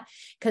did that.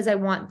 Because I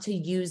want to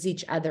use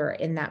each other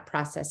in that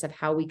process of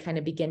how we kind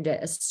of begin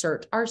to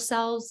assert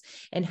ourselves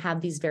and have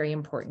these very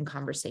important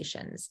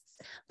conversations.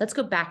 Let's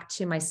go back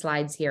to my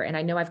slides here. And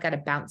I know I've got to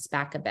bounce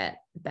back a bit,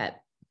 but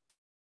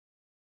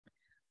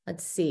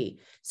let's see.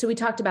 So we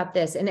talked about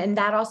this, and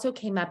that also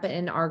came up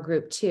in our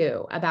group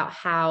too, about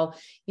how,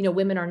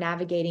 women are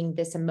navigating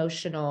this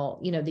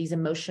emotional, these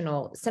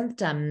emotional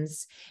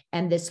symptoms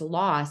and this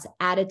loss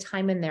at a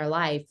time in their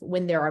life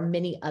when there are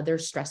many other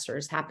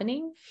stressors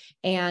happening.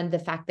 And the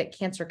fact that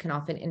cancer can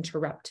often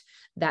interrupt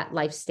that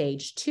life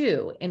stage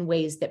too, in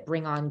ways that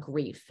bring on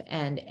grief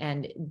and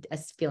a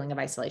feeling of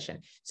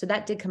isolation. So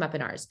that did come up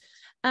in ours.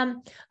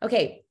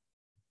 Okay.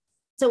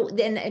 So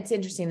then it's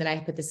interesting that I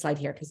put this slide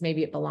here because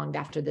maybe it belonged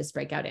after this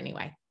breakout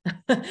anyway.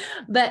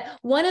 But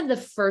one of the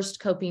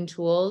first coping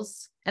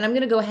tools, and I'm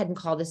going to go ahead and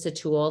call this a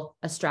tool,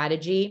 a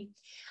strategy,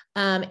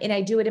 And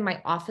I do it in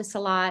my office a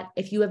lot.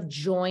 If you have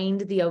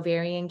joined the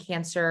ovarian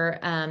cancer,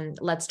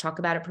 Let's Talk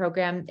About It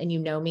program, and you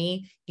know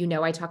me, you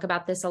know, I talk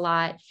about this a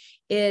lot,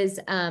 is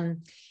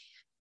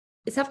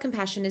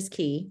self-compassion is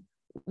key.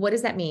 What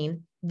does that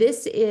mean?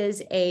 This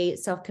is a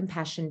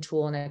self-compassion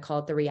tool, and I call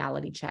it the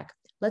reality check.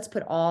 Let's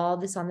put all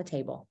this on the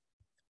table,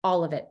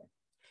 all of it.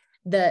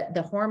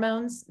 The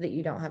hormones that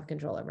you don't have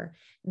control over,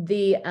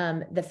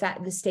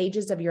 the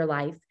stages of your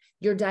life,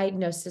 your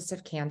diagnosis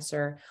of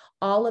cancer,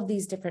 all of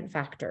these different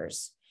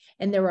factors.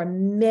 And there are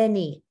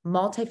many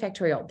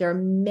multifactorial. There are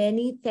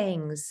many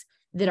things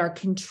that are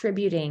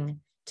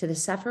contributing to the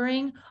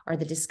suffering or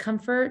the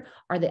discomfort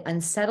or the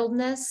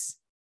unsettledness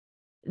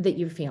that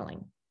you're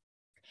feeling.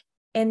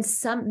 And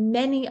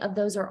many of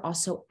those are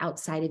also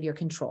outside of your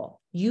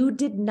control. You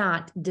did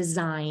not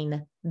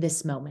design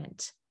this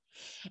moment.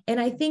 And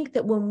I think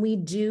that when we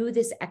do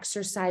this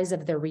exercise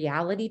of the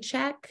reality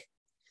check,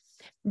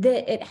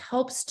 that it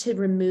helps to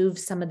remove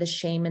some of the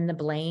shame and the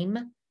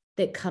blame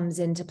that comes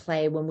into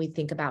play when we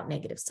think about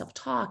negative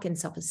self-talk and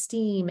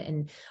self-esteem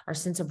and our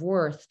sense of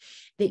worth,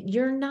 that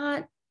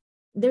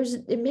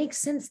it makes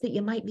sense that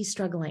you might be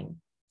struggling.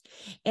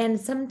 And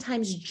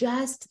sometimes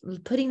just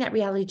putting that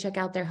reality check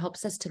out there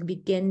helps us to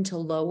begin to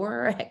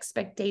lower our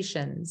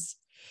expectations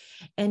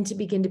and to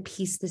begin to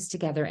piece this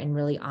together in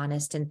really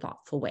honest and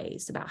thoughtful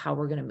ways about how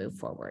we're going to move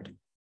forward.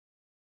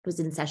 I was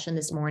in session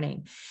this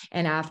morning,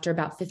 and after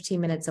about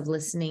 15 minutes of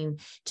listening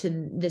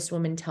to this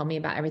woman tell me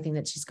about everything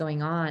that she's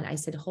going on, I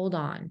said, hold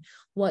on.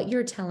 What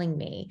you're telling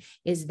me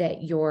is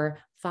that your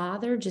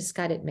father just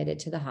got admitted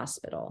to the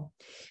hospital,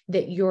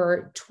 that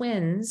your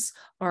twins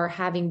are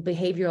having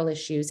behavioral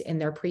issues in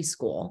their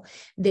preschool,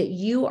 that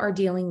you are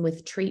dealing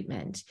with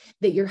treatment,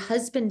 that your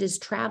husband is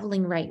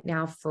traveling right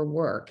now for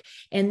work,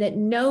 and that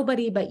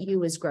nobody but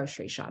you is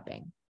grocery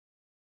shopping.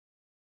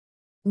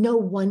 No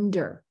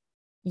wonder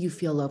you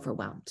feel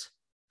overwhelmed.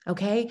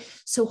 Okay.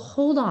 So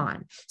hold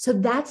on. So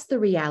that's the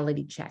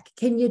reality check.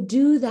 Can you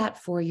do that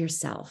for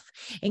yourself?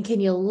 And can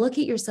you look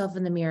at yourself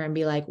in the mirror and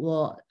be like,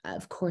 well,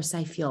 of course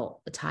I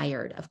feel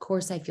tired. Of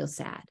course I feel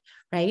sad,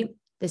 right?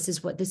 This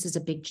is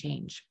a big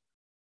change.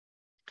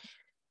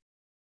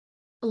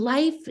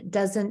 Life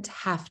doesn't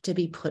have to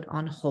be put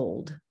on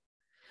hold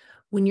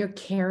when you're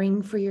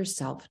caring for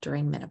yourself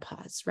during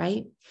menopause,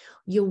 right?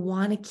 You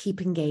want to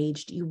keep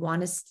engaged. You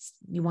want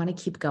to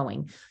keep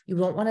going. You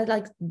won't want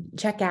to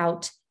check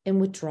out and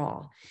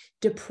withdraw.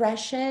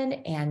 Depression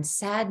and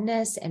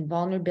sadness and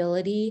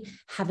vulnerability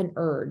have an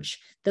urge.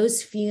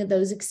 Those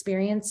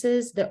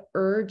experiences, the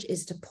urge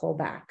is to pull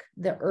back.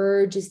 The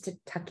urge is to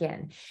tuck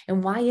in.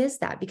 And why is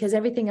that? Because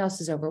everything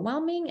else is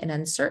overwhelming and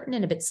uncertain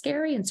and a bit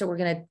scary. And so we're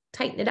going to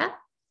tighten it up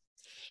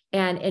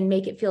and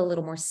make it feel a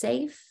little more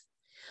safe.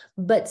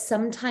 But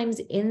sometimes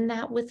in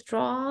that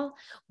withdrawal,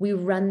 we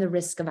run the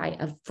risk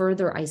of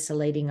further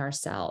isolating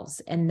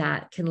ourselves, and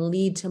that can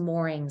lead to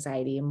more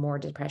anxiety and more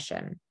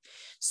depression.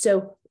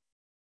 So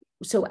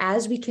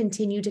as we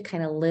continue to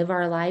kind of live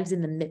our lives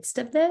in the midst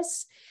of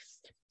this,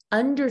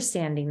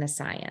 understanding the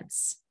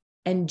science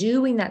and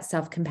doing that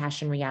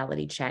self-compassion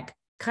reality check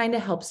kind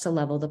of helps to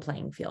level the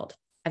playing field.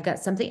 I've got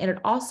something, and it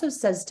also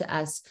says to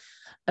us,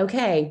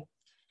 okay,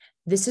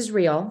 this is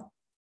real.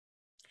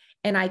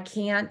 And I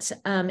can't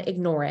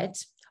ignore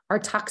it. Our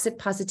toxic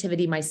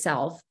positivity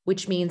myself,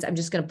 which means I'm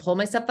just going to pull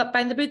myself up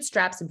by the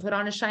bootstraps and put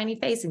on a shiny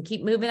face and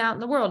keep moving out in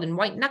the world and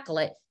white knuckle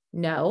it.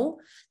 No,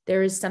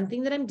 there is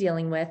something that I'm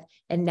dealing with.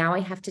 And now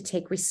I have to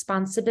take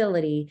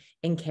responsibility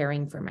in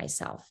caring for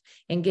myself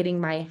and getting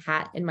my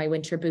hat and my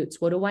winter boots.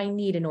 What do I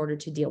need in order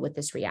to deal with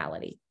this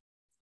reality?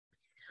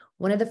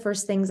 One of the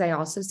first things I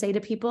also say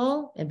to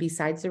people, and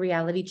besides the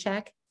reality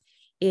check,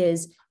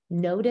 is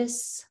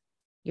notice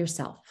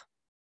yourself.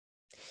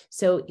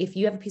 So if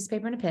you have a piece of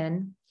paper and a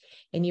pen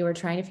and you are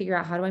trying to figure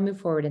out how do I move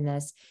forward in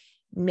this,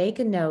 make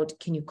a note.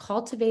 Can you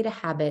cultivate a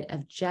habit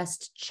of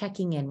just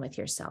checking in with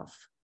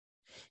yourself,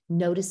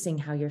 noticing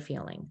how you're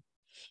feeling,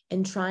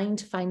 and trying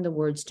to find the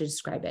words to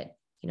describe it?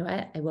 You know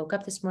what? I woke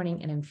up this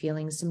morning and I'm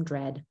feeling some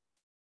dread.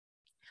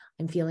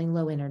 I'm feeling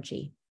low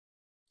energy.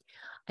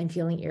 I'm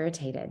feeling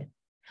irritated.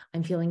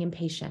 I'm feeling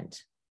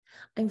impatient.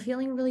 I'm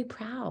feeling really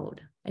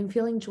proud. I'm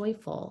feeling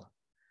joyful.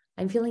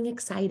 I'm feeling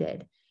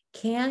excited.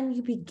 Can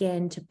you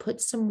begin to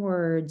put some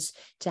words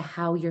to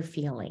how you're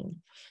feeling?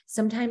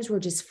 Sometimes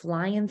we're just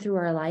flying through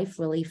our life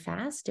really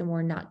fast and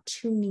we're not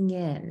tuning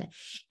in.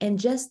 And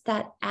just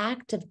that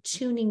act of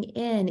tuning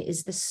in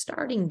is the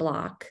starting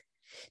block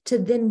to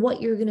then what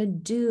you're going to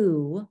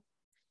do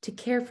to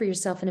care for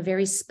yourself in a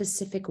very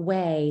specific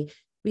way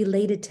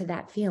related to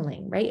that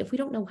feeling, right? If we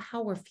don't know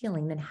how we're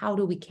feeling, then how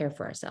do we care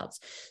for ourselves?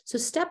 So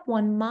step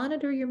one,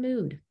 monitor your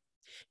mood.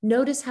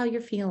 Notice how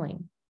you're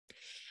feeling.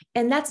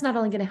 And that's not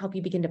only going to help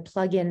you begin to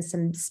plug in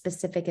some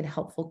specific and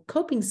helpful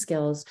coping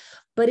skills,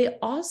 but it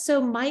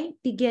also might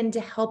begin to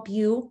help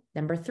you,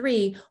 number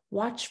 3,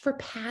 watch for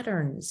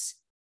patterns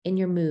in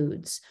your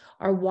moods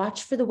or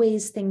watch for the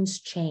ways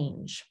things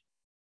change.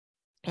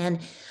 And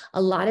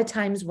a lot of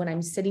times when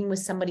I'm sitting with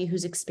somebody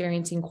who's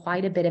experiencing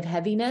quite a bit of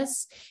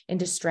heaviness and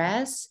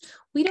distress,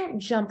 we don't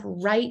jump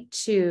right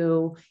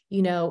to,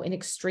 an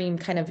extreme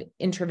kind of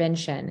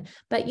intervention.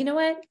 But you know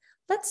what?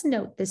 Let's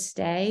note this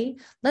day.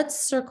 Let's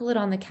circle it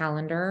on the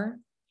calendar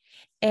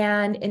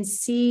and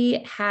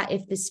see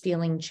if this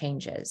feeling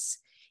changes.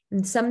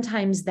 And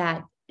sometimes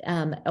that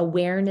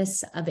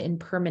awareness of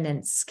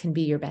impermanence can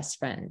be your best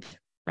friend,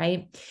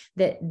 right?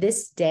 That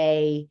this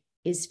day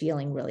is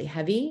feeling really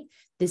heavy.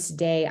 This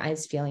day I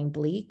was feeling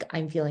bleak.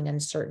 I'm feeling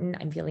uncertain.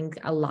 I'm feeling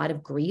a lot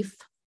of grief.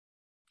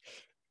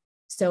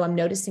 So I'm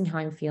noticing how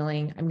I'm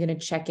feeling. I'm going to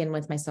check in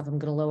with myself. I'm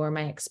going to lower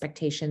my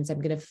expectations.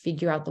 I'm going to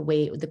figure out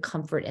the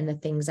comfort and the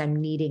things I'm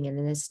needing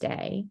in this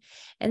day.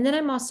 And then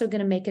I'm also going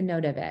to make a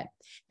note of it,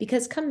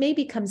 because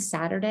maybe come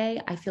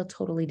Saturday, I feel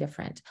totally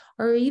different.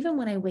 Or even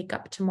when I wake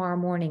up tomorrow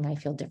morning, I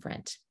feel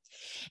different.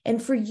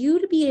 And for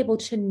you to be able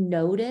to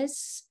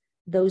notice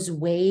those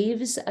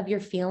waves of your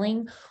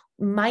feeling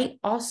might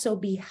also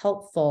be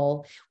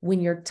helpful when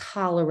you're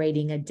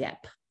tolerating a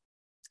dip.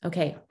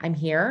 Okay, I'm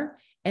here.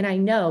 And I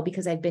know,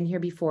 because I've been here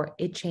before,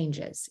 it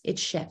changes, it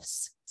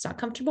shifts. It's not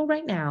comfortable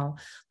right now,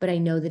 but I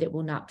know that it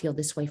will not feel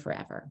this way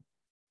forever.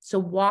 So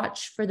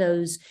watch for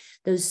those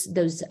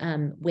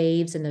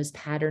waves and those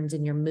patterns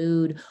in your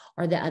mood,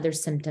 or the other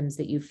symptoms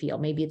that you feel.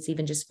 Maybe it's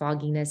even just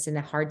fogginess and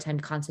a hard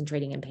time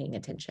concentrating and paying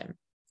attention.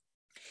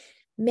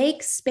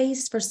 Make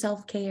space for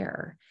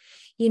self-care.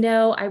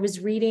 I was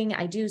reading,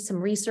 I do some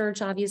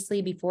research,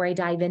 obviously, before I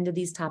dive into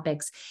these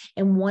topics.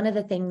 And one of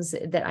the things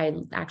that I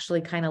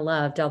actually kind of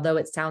loved, although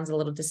it sounds a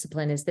little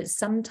disciplined, is that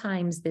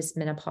sometimes this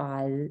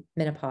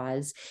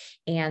menopause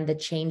and the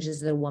changes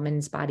that a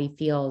woman's body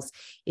feels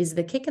is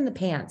the kick in the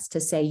pants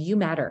to say, you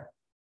matter.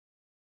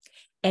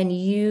 And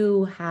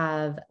you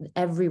have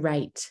every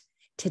right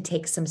to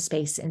take some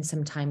space and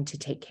some time to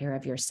take care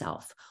of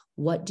yourself.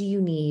 What do you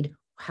need?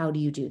 How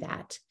do you do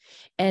that?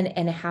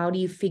 And how do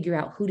you figure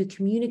out who to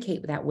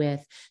communicate that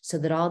with, so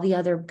that all the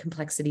other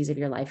complexities of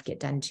your life get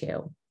done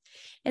too?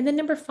 And then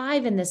number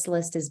 5 in this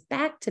list is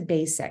back to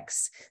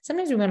basics.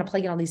 Sometimes we want to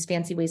play in all these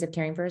fancy ways of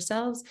caring for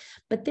ourselves,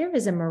 but there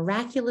is a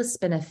miraculous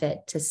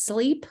benefit to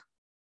sleep,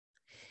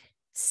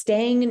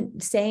 staying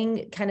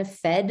kind of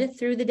fed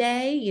through the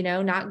day,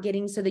 not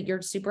getting so that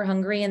you're super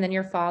hungry and then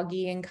you're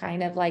foggy and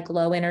kind of like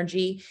low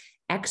energy.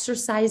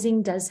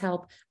 Exercising does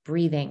help.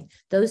 Breathing,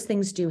 those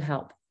things do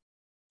help.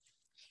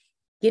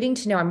 Getting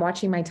to know, I'm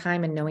watching my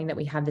time and knowing that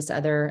we have this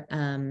other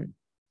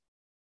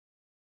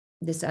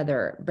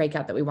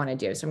breakout that we want to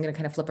do. So I'm going to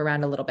kind of flip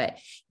around a little bit.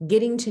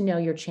 Getting to know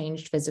your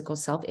changed physical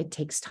self, it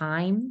takes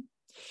time.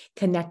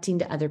 Connecting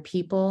to other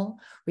people,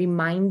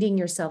 reminding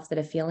yourself that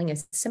a feeling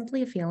is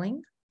simply a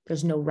feeling.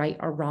 There's no right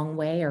or wrong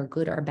way or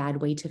good or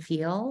bad way to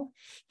feel.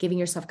 Giving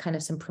yourself kind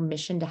of some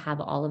permission to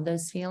have all of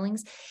those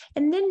feelings.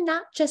 And then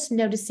not just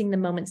noticing the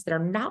moments that are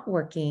not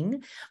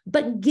working,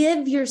 but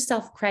give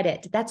yourself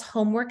credit. That's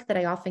homework that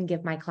I often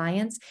give my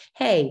clients.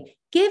 Hey,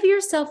 give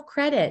yourself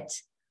credit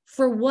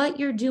for what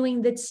you're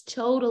doing that's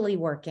totally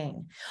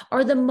working,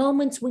 or the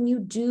moments when you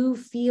do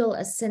feel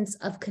a sense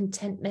of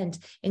contentment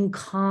and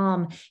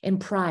calm and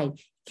pride.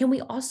 Can we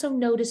also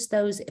notice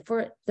those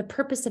for the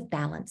purpose of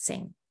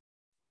balancing?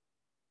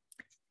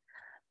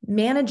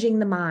 Managing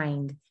the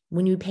mind.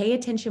 When you pay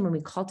attention, when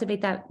we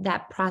cultivate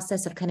that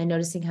process of kind of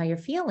noticing how you're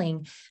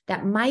feeling,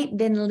 that might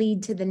then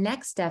lead to the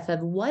next step of,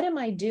 what am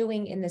I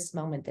doing in this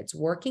moment that's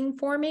working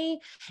for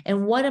me?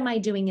 And what am I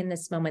doing in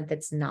this moment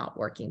that's not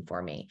working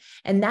for me?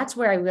 And that's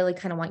where I really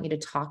kind of want you to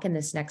talk in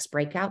this next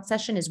breakout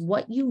session, is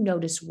what you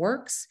notice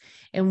works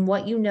and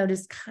what you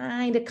notice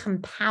kind of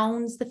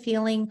compounds the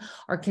feeling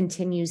or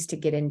continues to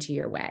get into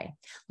your way.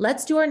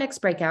 Let's do our next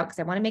breakout, because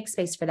I want to make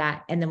space for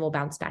that. And then we'll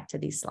bounce back to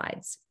these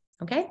slides.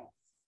 Okay.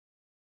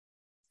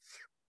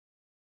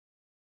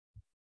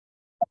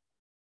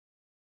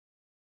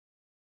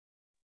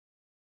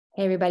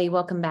 Hey, everybody,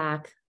 welcome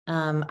back.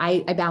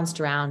 I bounced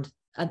around.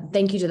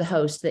 Thank you to the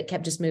host that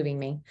kept just moving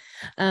me.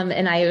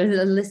 And I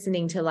was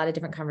listening to a lot of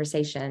different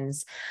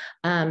conversations.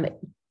 I'm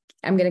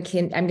going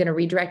to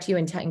redirect you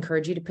and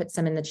encourage you to put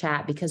some in the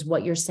chat, because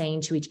what you're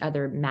saying to each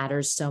other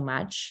matters so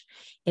much,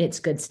 and it's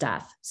good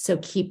stuff. So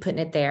keep putting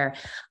it there.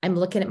 I'm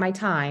looking at my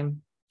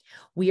time.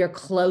 We are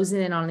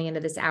closing in on the end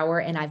of this hour,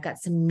 and I've got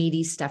some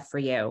meaty stuff for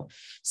you.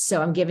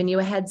 So I'm giving you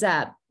a heads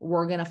up.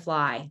 We're going to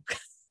fly.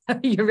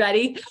 You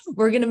ready?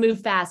 We're going to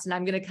move fast, and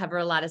I'm going to cover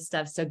a lot of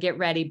stuff. So get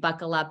ready,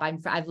 buckle up.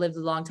 I've lived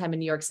a long time in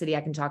New York City.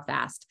 I can talk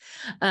fast.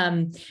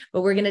 But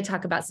we're going to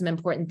talk about some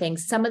important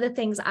things. Some of the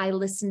things I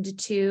listened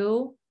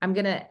to, I'm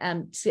going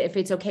to, if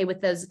it's okay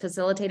with those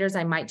facilitators,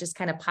 I might just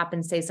kind of pop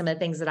and say some of the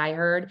things that I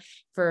heard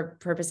for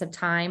purpose of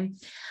time.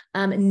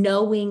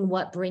 Knowing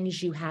what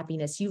brings you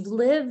happiness. You've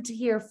lived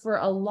here for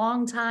a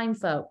long time,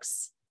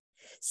 folks.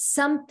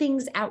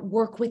 Something's at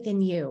work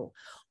within you.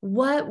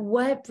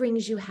 What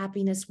brings you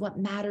happiness? What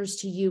matters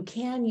to you?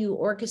 Can you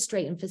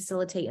orchestrate and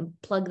facilitate and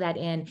plug that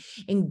in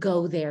and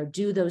go there,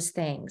 do those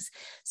things?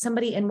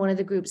 Somebody in one of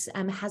the groups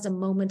has a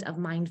moment of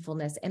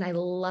mindfulness, and I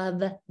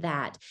love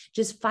that.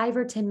 Just 5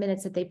 or 10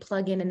 minutes that they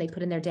plug in and they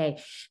put in their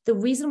day. The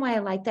reason why I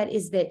like that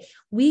is that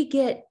we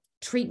get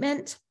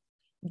treatment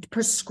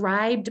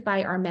prescribed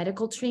by our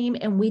medical team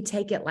and we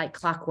take it like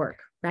clockwork,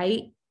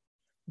 right?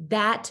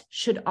 That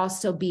should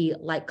also be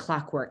like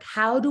clockwork.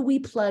 How do we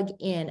plug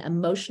in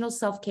emotional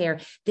self-care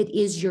that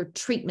is your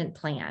treatment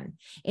plan?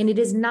 And it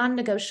is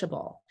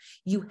non-negotiable.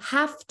 You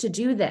have to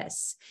do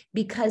this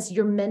because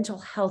your mental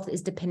health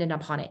is dependent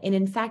upon it. And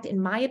in fact, in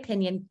my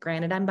opinion,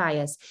 granted I'm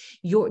biased,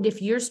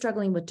 if you're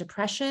struggling with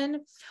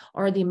depression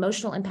or the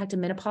emotional impact of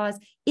menopause,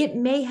 it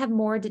may have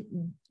more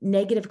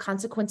negative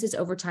consequences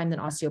over time than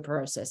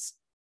osteoporosis.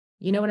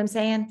 You know what I'm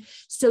saying?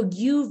 So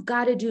you've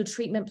got to do a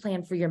treatment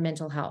plan for your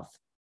mental health.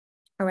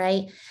 All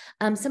right.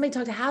 Somebody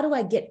talked to how do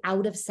I get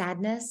out of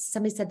sadness?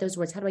 Somebody said those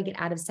words, how do I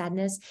get out of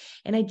sadness?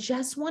 And I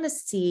just want to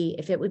see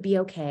if it would be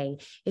okay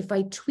if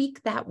I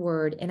tweak that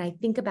word and I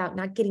think about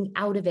not getting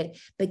out of it,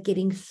 but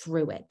getting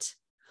through it.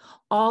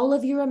 All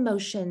of your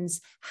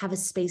emotions have a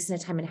space and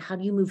a time, and how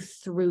do you move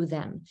through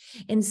them?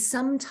 And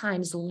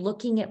sometimes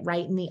looking it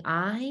right in the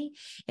eye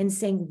and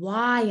saying,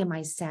 why am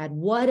I sad?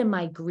 What am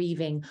I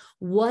grieving?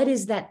 What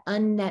is that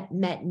unmet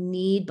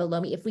need below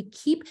me? If we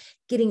keep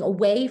getting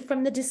away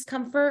from the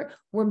discomfort,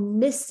 we're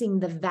missing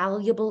the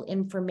valuable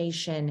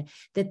information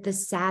that the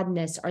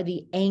sadness or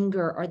the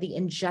anger or the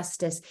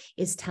injustice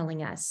is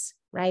telling us.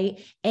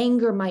 Right?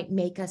 Anger might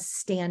make us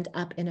stand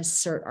up and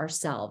assert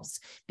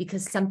ourselves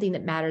because something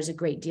that matters a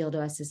great deal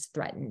to us is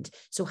threatened.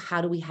 So how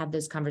do we have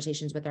those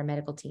conversations with our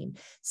medical team?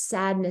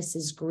 Sadness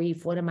is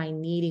grief. What am I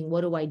needing?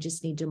 What do I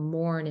just need to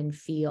mourn and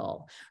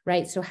feel?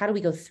 Right? So how do we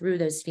go through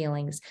those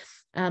feelings?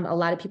 A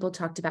lot of people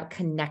talked about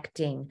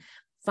connecting,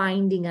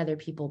 finding other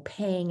people,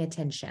 paying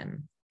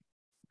attention.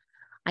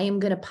 I am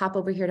going to pop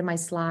over here to my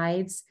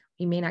slides.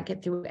 You may not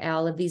get through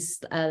all of these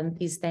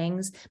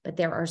things, but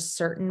there are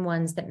certain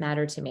ones that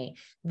matter to me.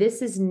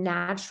 This is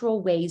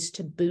natural ways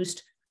to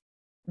boost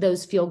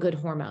those feel-good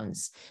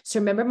hormones. So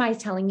remember my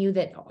telling you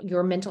that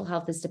your mental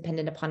health is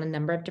dependent upon a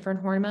number of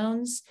different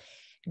hormones.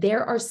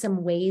 There are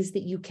some ways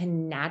that you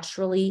can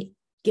naturally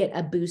get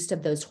a boost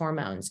of those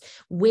hormones.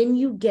 When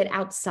you get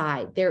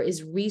outside, there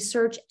is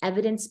research,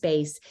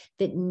 evidence-based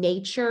that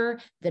nature,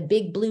 the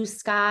big blue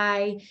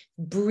sky,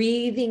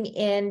 breathing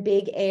in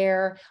big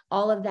air,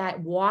 all of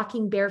that,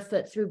 walking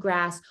barefoot through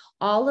grass,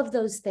 all of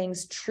those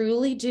things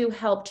truly do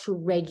help to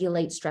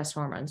regulate stress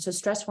hormones. So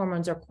stress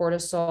hormones are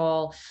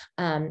cortisol,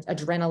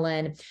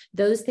 adrenaline.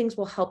 Those things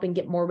will help and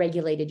get more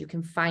regulated. You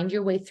can find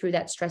your way through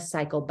that stress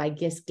cycle by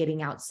just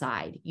getting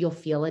outside. You'll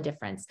feel a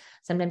difference.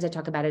 Sometimes I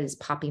talk about it as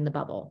popping the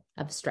bubble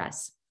of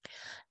stress.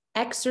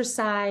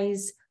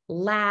 Exercise,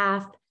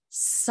 laugh,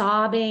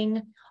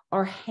 sobbing,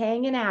 or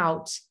hanging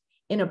out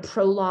in a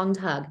prolonged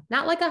hug.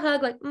 Not like a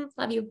hug, like,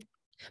 love you,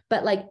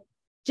 but like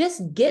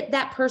just get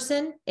that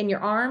person in your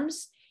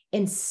arms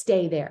and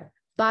stay there,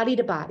 body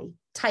to body,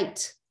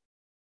 tight.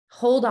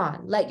 Hold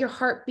on. Let your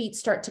heartbeat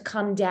start to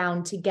come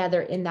down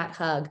together in that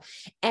hug.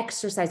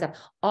 Exercise up.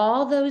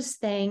 All those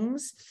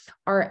things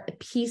are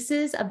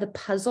pieces of the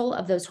puzzle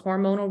of those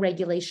hormonal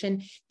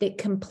regulation that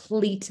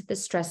complete the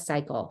stress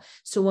cycle.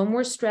 So when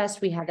we're stressed,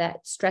 we have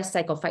that stress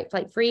cycle, fight,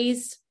 flight,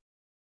 freeze.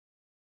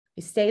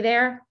 We stay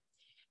there.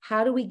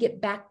 How do we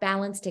get back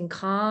balanced and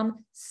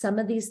calm? Some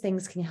of these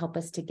things can help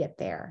us to get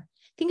there.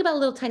 Think about a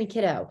little tiny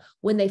kiddo.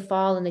 When they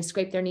fall and they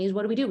scrape their knees,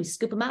 what do? We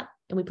scoop them up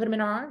and we put them in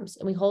our arms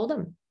and we hold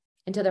them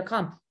until they're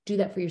calm. Do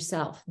that for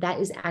yourself. That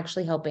is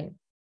actually helping.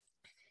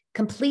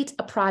 Complete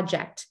a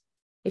project.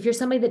 If you're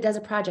somebody that does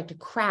a project, a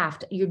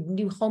craft, your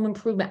new home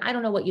improvement, I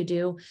don't know what you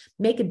do,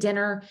 make a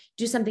dinner,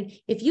 do something.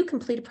 If you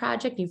complete a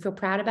project and you feel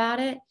proud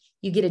about it,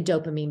 you get a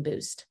dopamine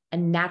boost, a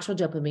natural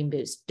dopamine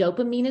boost.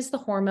 Dopamine is the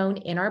hormone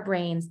in our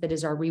brains that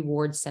is our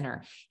reward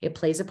center. It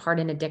plays a part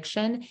in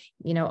addiction,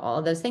 all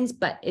of those things,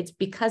 but it's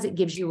because it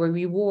gives you a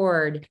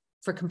reward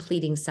for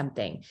completing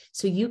something.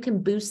 So you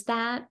can boost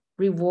that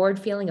reward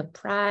feeling of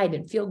pride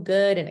and feel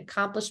good and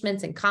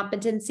accomplishments and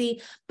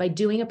competency by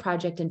doing a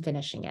project and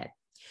finishing it.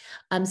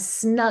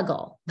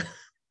 Snuggle.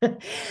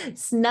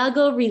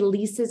 Snuggle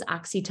releases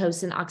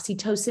oxytocin.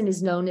 Oxytocin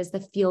is known as the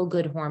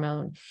feel-good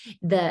hormone,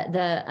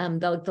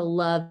 the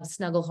love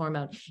snuggle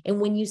hormone. And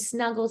when you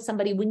snuggle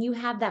somebody, when you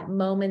have that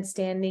moment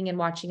standing and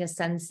watching a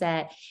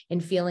sunset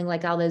and feeling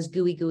like all those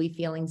gooey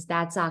feelings,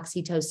 that's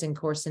oxytocin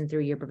coursing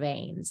through your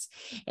veins.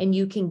 And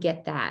you can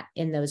get that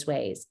in those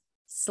ways.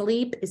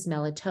 Sleep is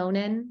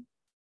melatonin.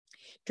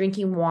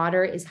 Drinking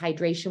water is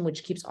hydration,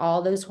 which keeps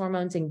all those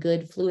hormones in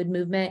good fluid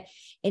movement.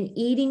 And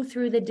eating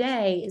through the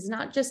day is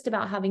not just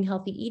about having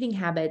healthy eating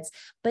habits,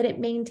 but it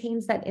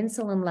maintains that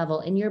insulin level,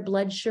 and your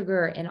blood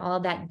sugar and all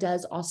of that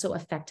does also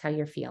affect how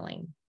you're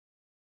feeling.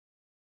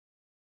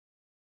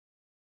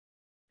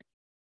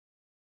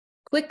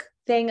 Quick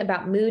thing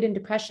about mood and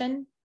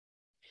depression.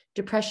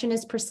 Depression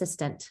is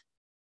persistent.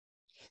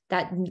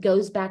 That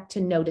goes back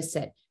to notice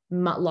it.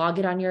 log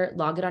it on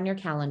your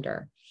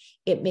calendar.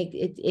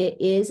 It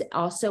is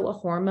also a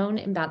hormone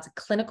imbalance.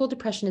 Clinical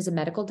depression is a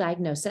medical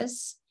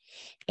diagnosis,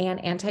 and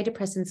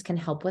antidepressants can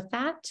help with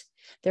that.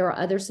 There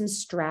are some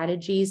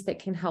strategies that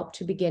can help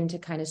to begin to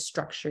kind of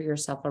structure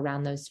yourself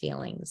around those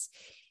feelings.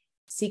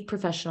 Seek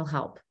professional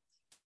help.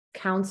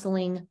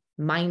 Counseling,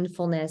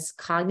 mindfulness,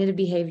 cognitive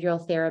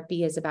behavioral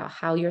therapy is about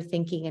how you're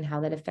thinking and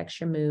how that affects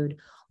your mood.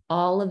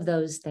 All of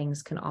those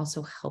things can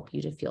also help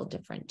you to feel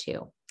different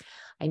too.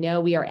 I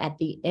know we are at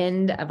the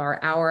end of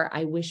our hour.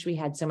 I wish we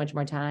had so much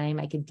more time.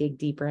 I could dig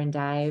deeper and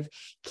dive.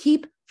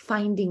 Keep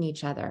finding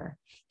each other.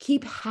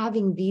 Keep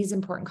having these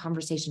important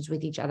conversations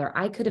with each other.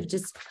 I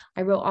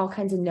wrote all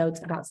kinds of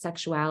notes about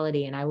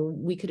sexuality, and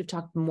we could have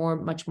talked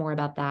much more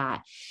about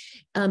that.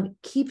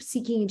 Keep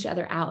seeking each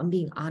other out and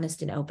being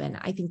honest and open.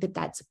 I think that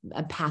that's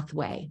a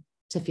pathway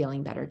to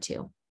feeling better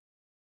too.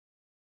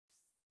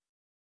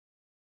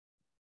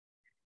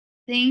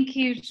 Thank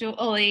you,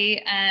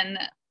 Julie. And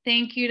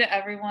thank you to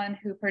everyone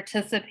who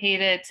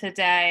participated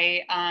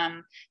today.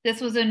 This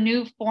was a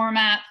new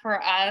format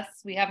for us.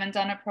 We haven't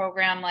done a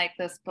program like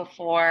this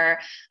before,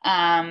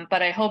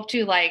 but I hope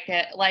you liked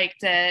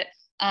it.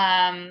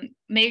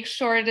 Make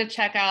sure to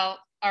check out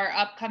our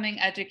upcoming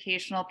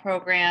educational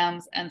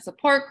programs and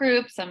support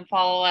groups and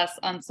follow us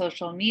on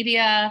social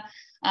media.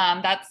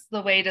 That's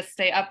the way to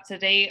stay up to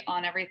date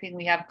on everything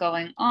we have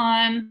going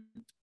on.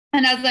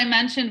 And as I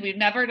mentioned, we've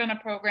never done a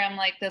program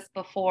like this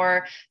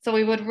before, so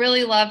we would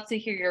really love to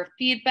hear your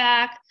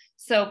feedback.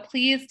 So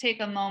please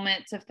take a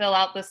moment to fill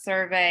out the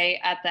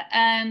survey at the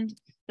end.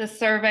 The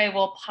survey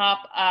will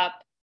pop up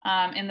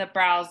in the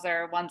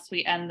browser once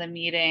we end the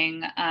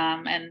meeting.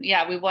 And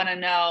yeah, we want to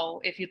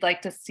know if you'd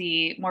like to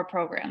see more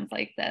programs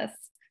like this.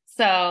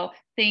 So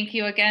thank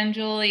you again,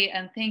 Julie,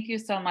 and thank you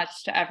so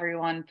much to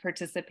everyone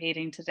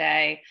participating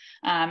today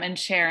and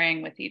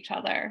sharing with each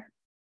other.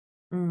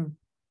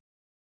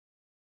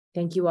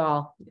 Thank you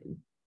all.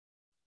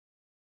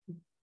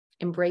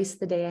 Embrace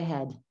the day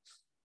ahead.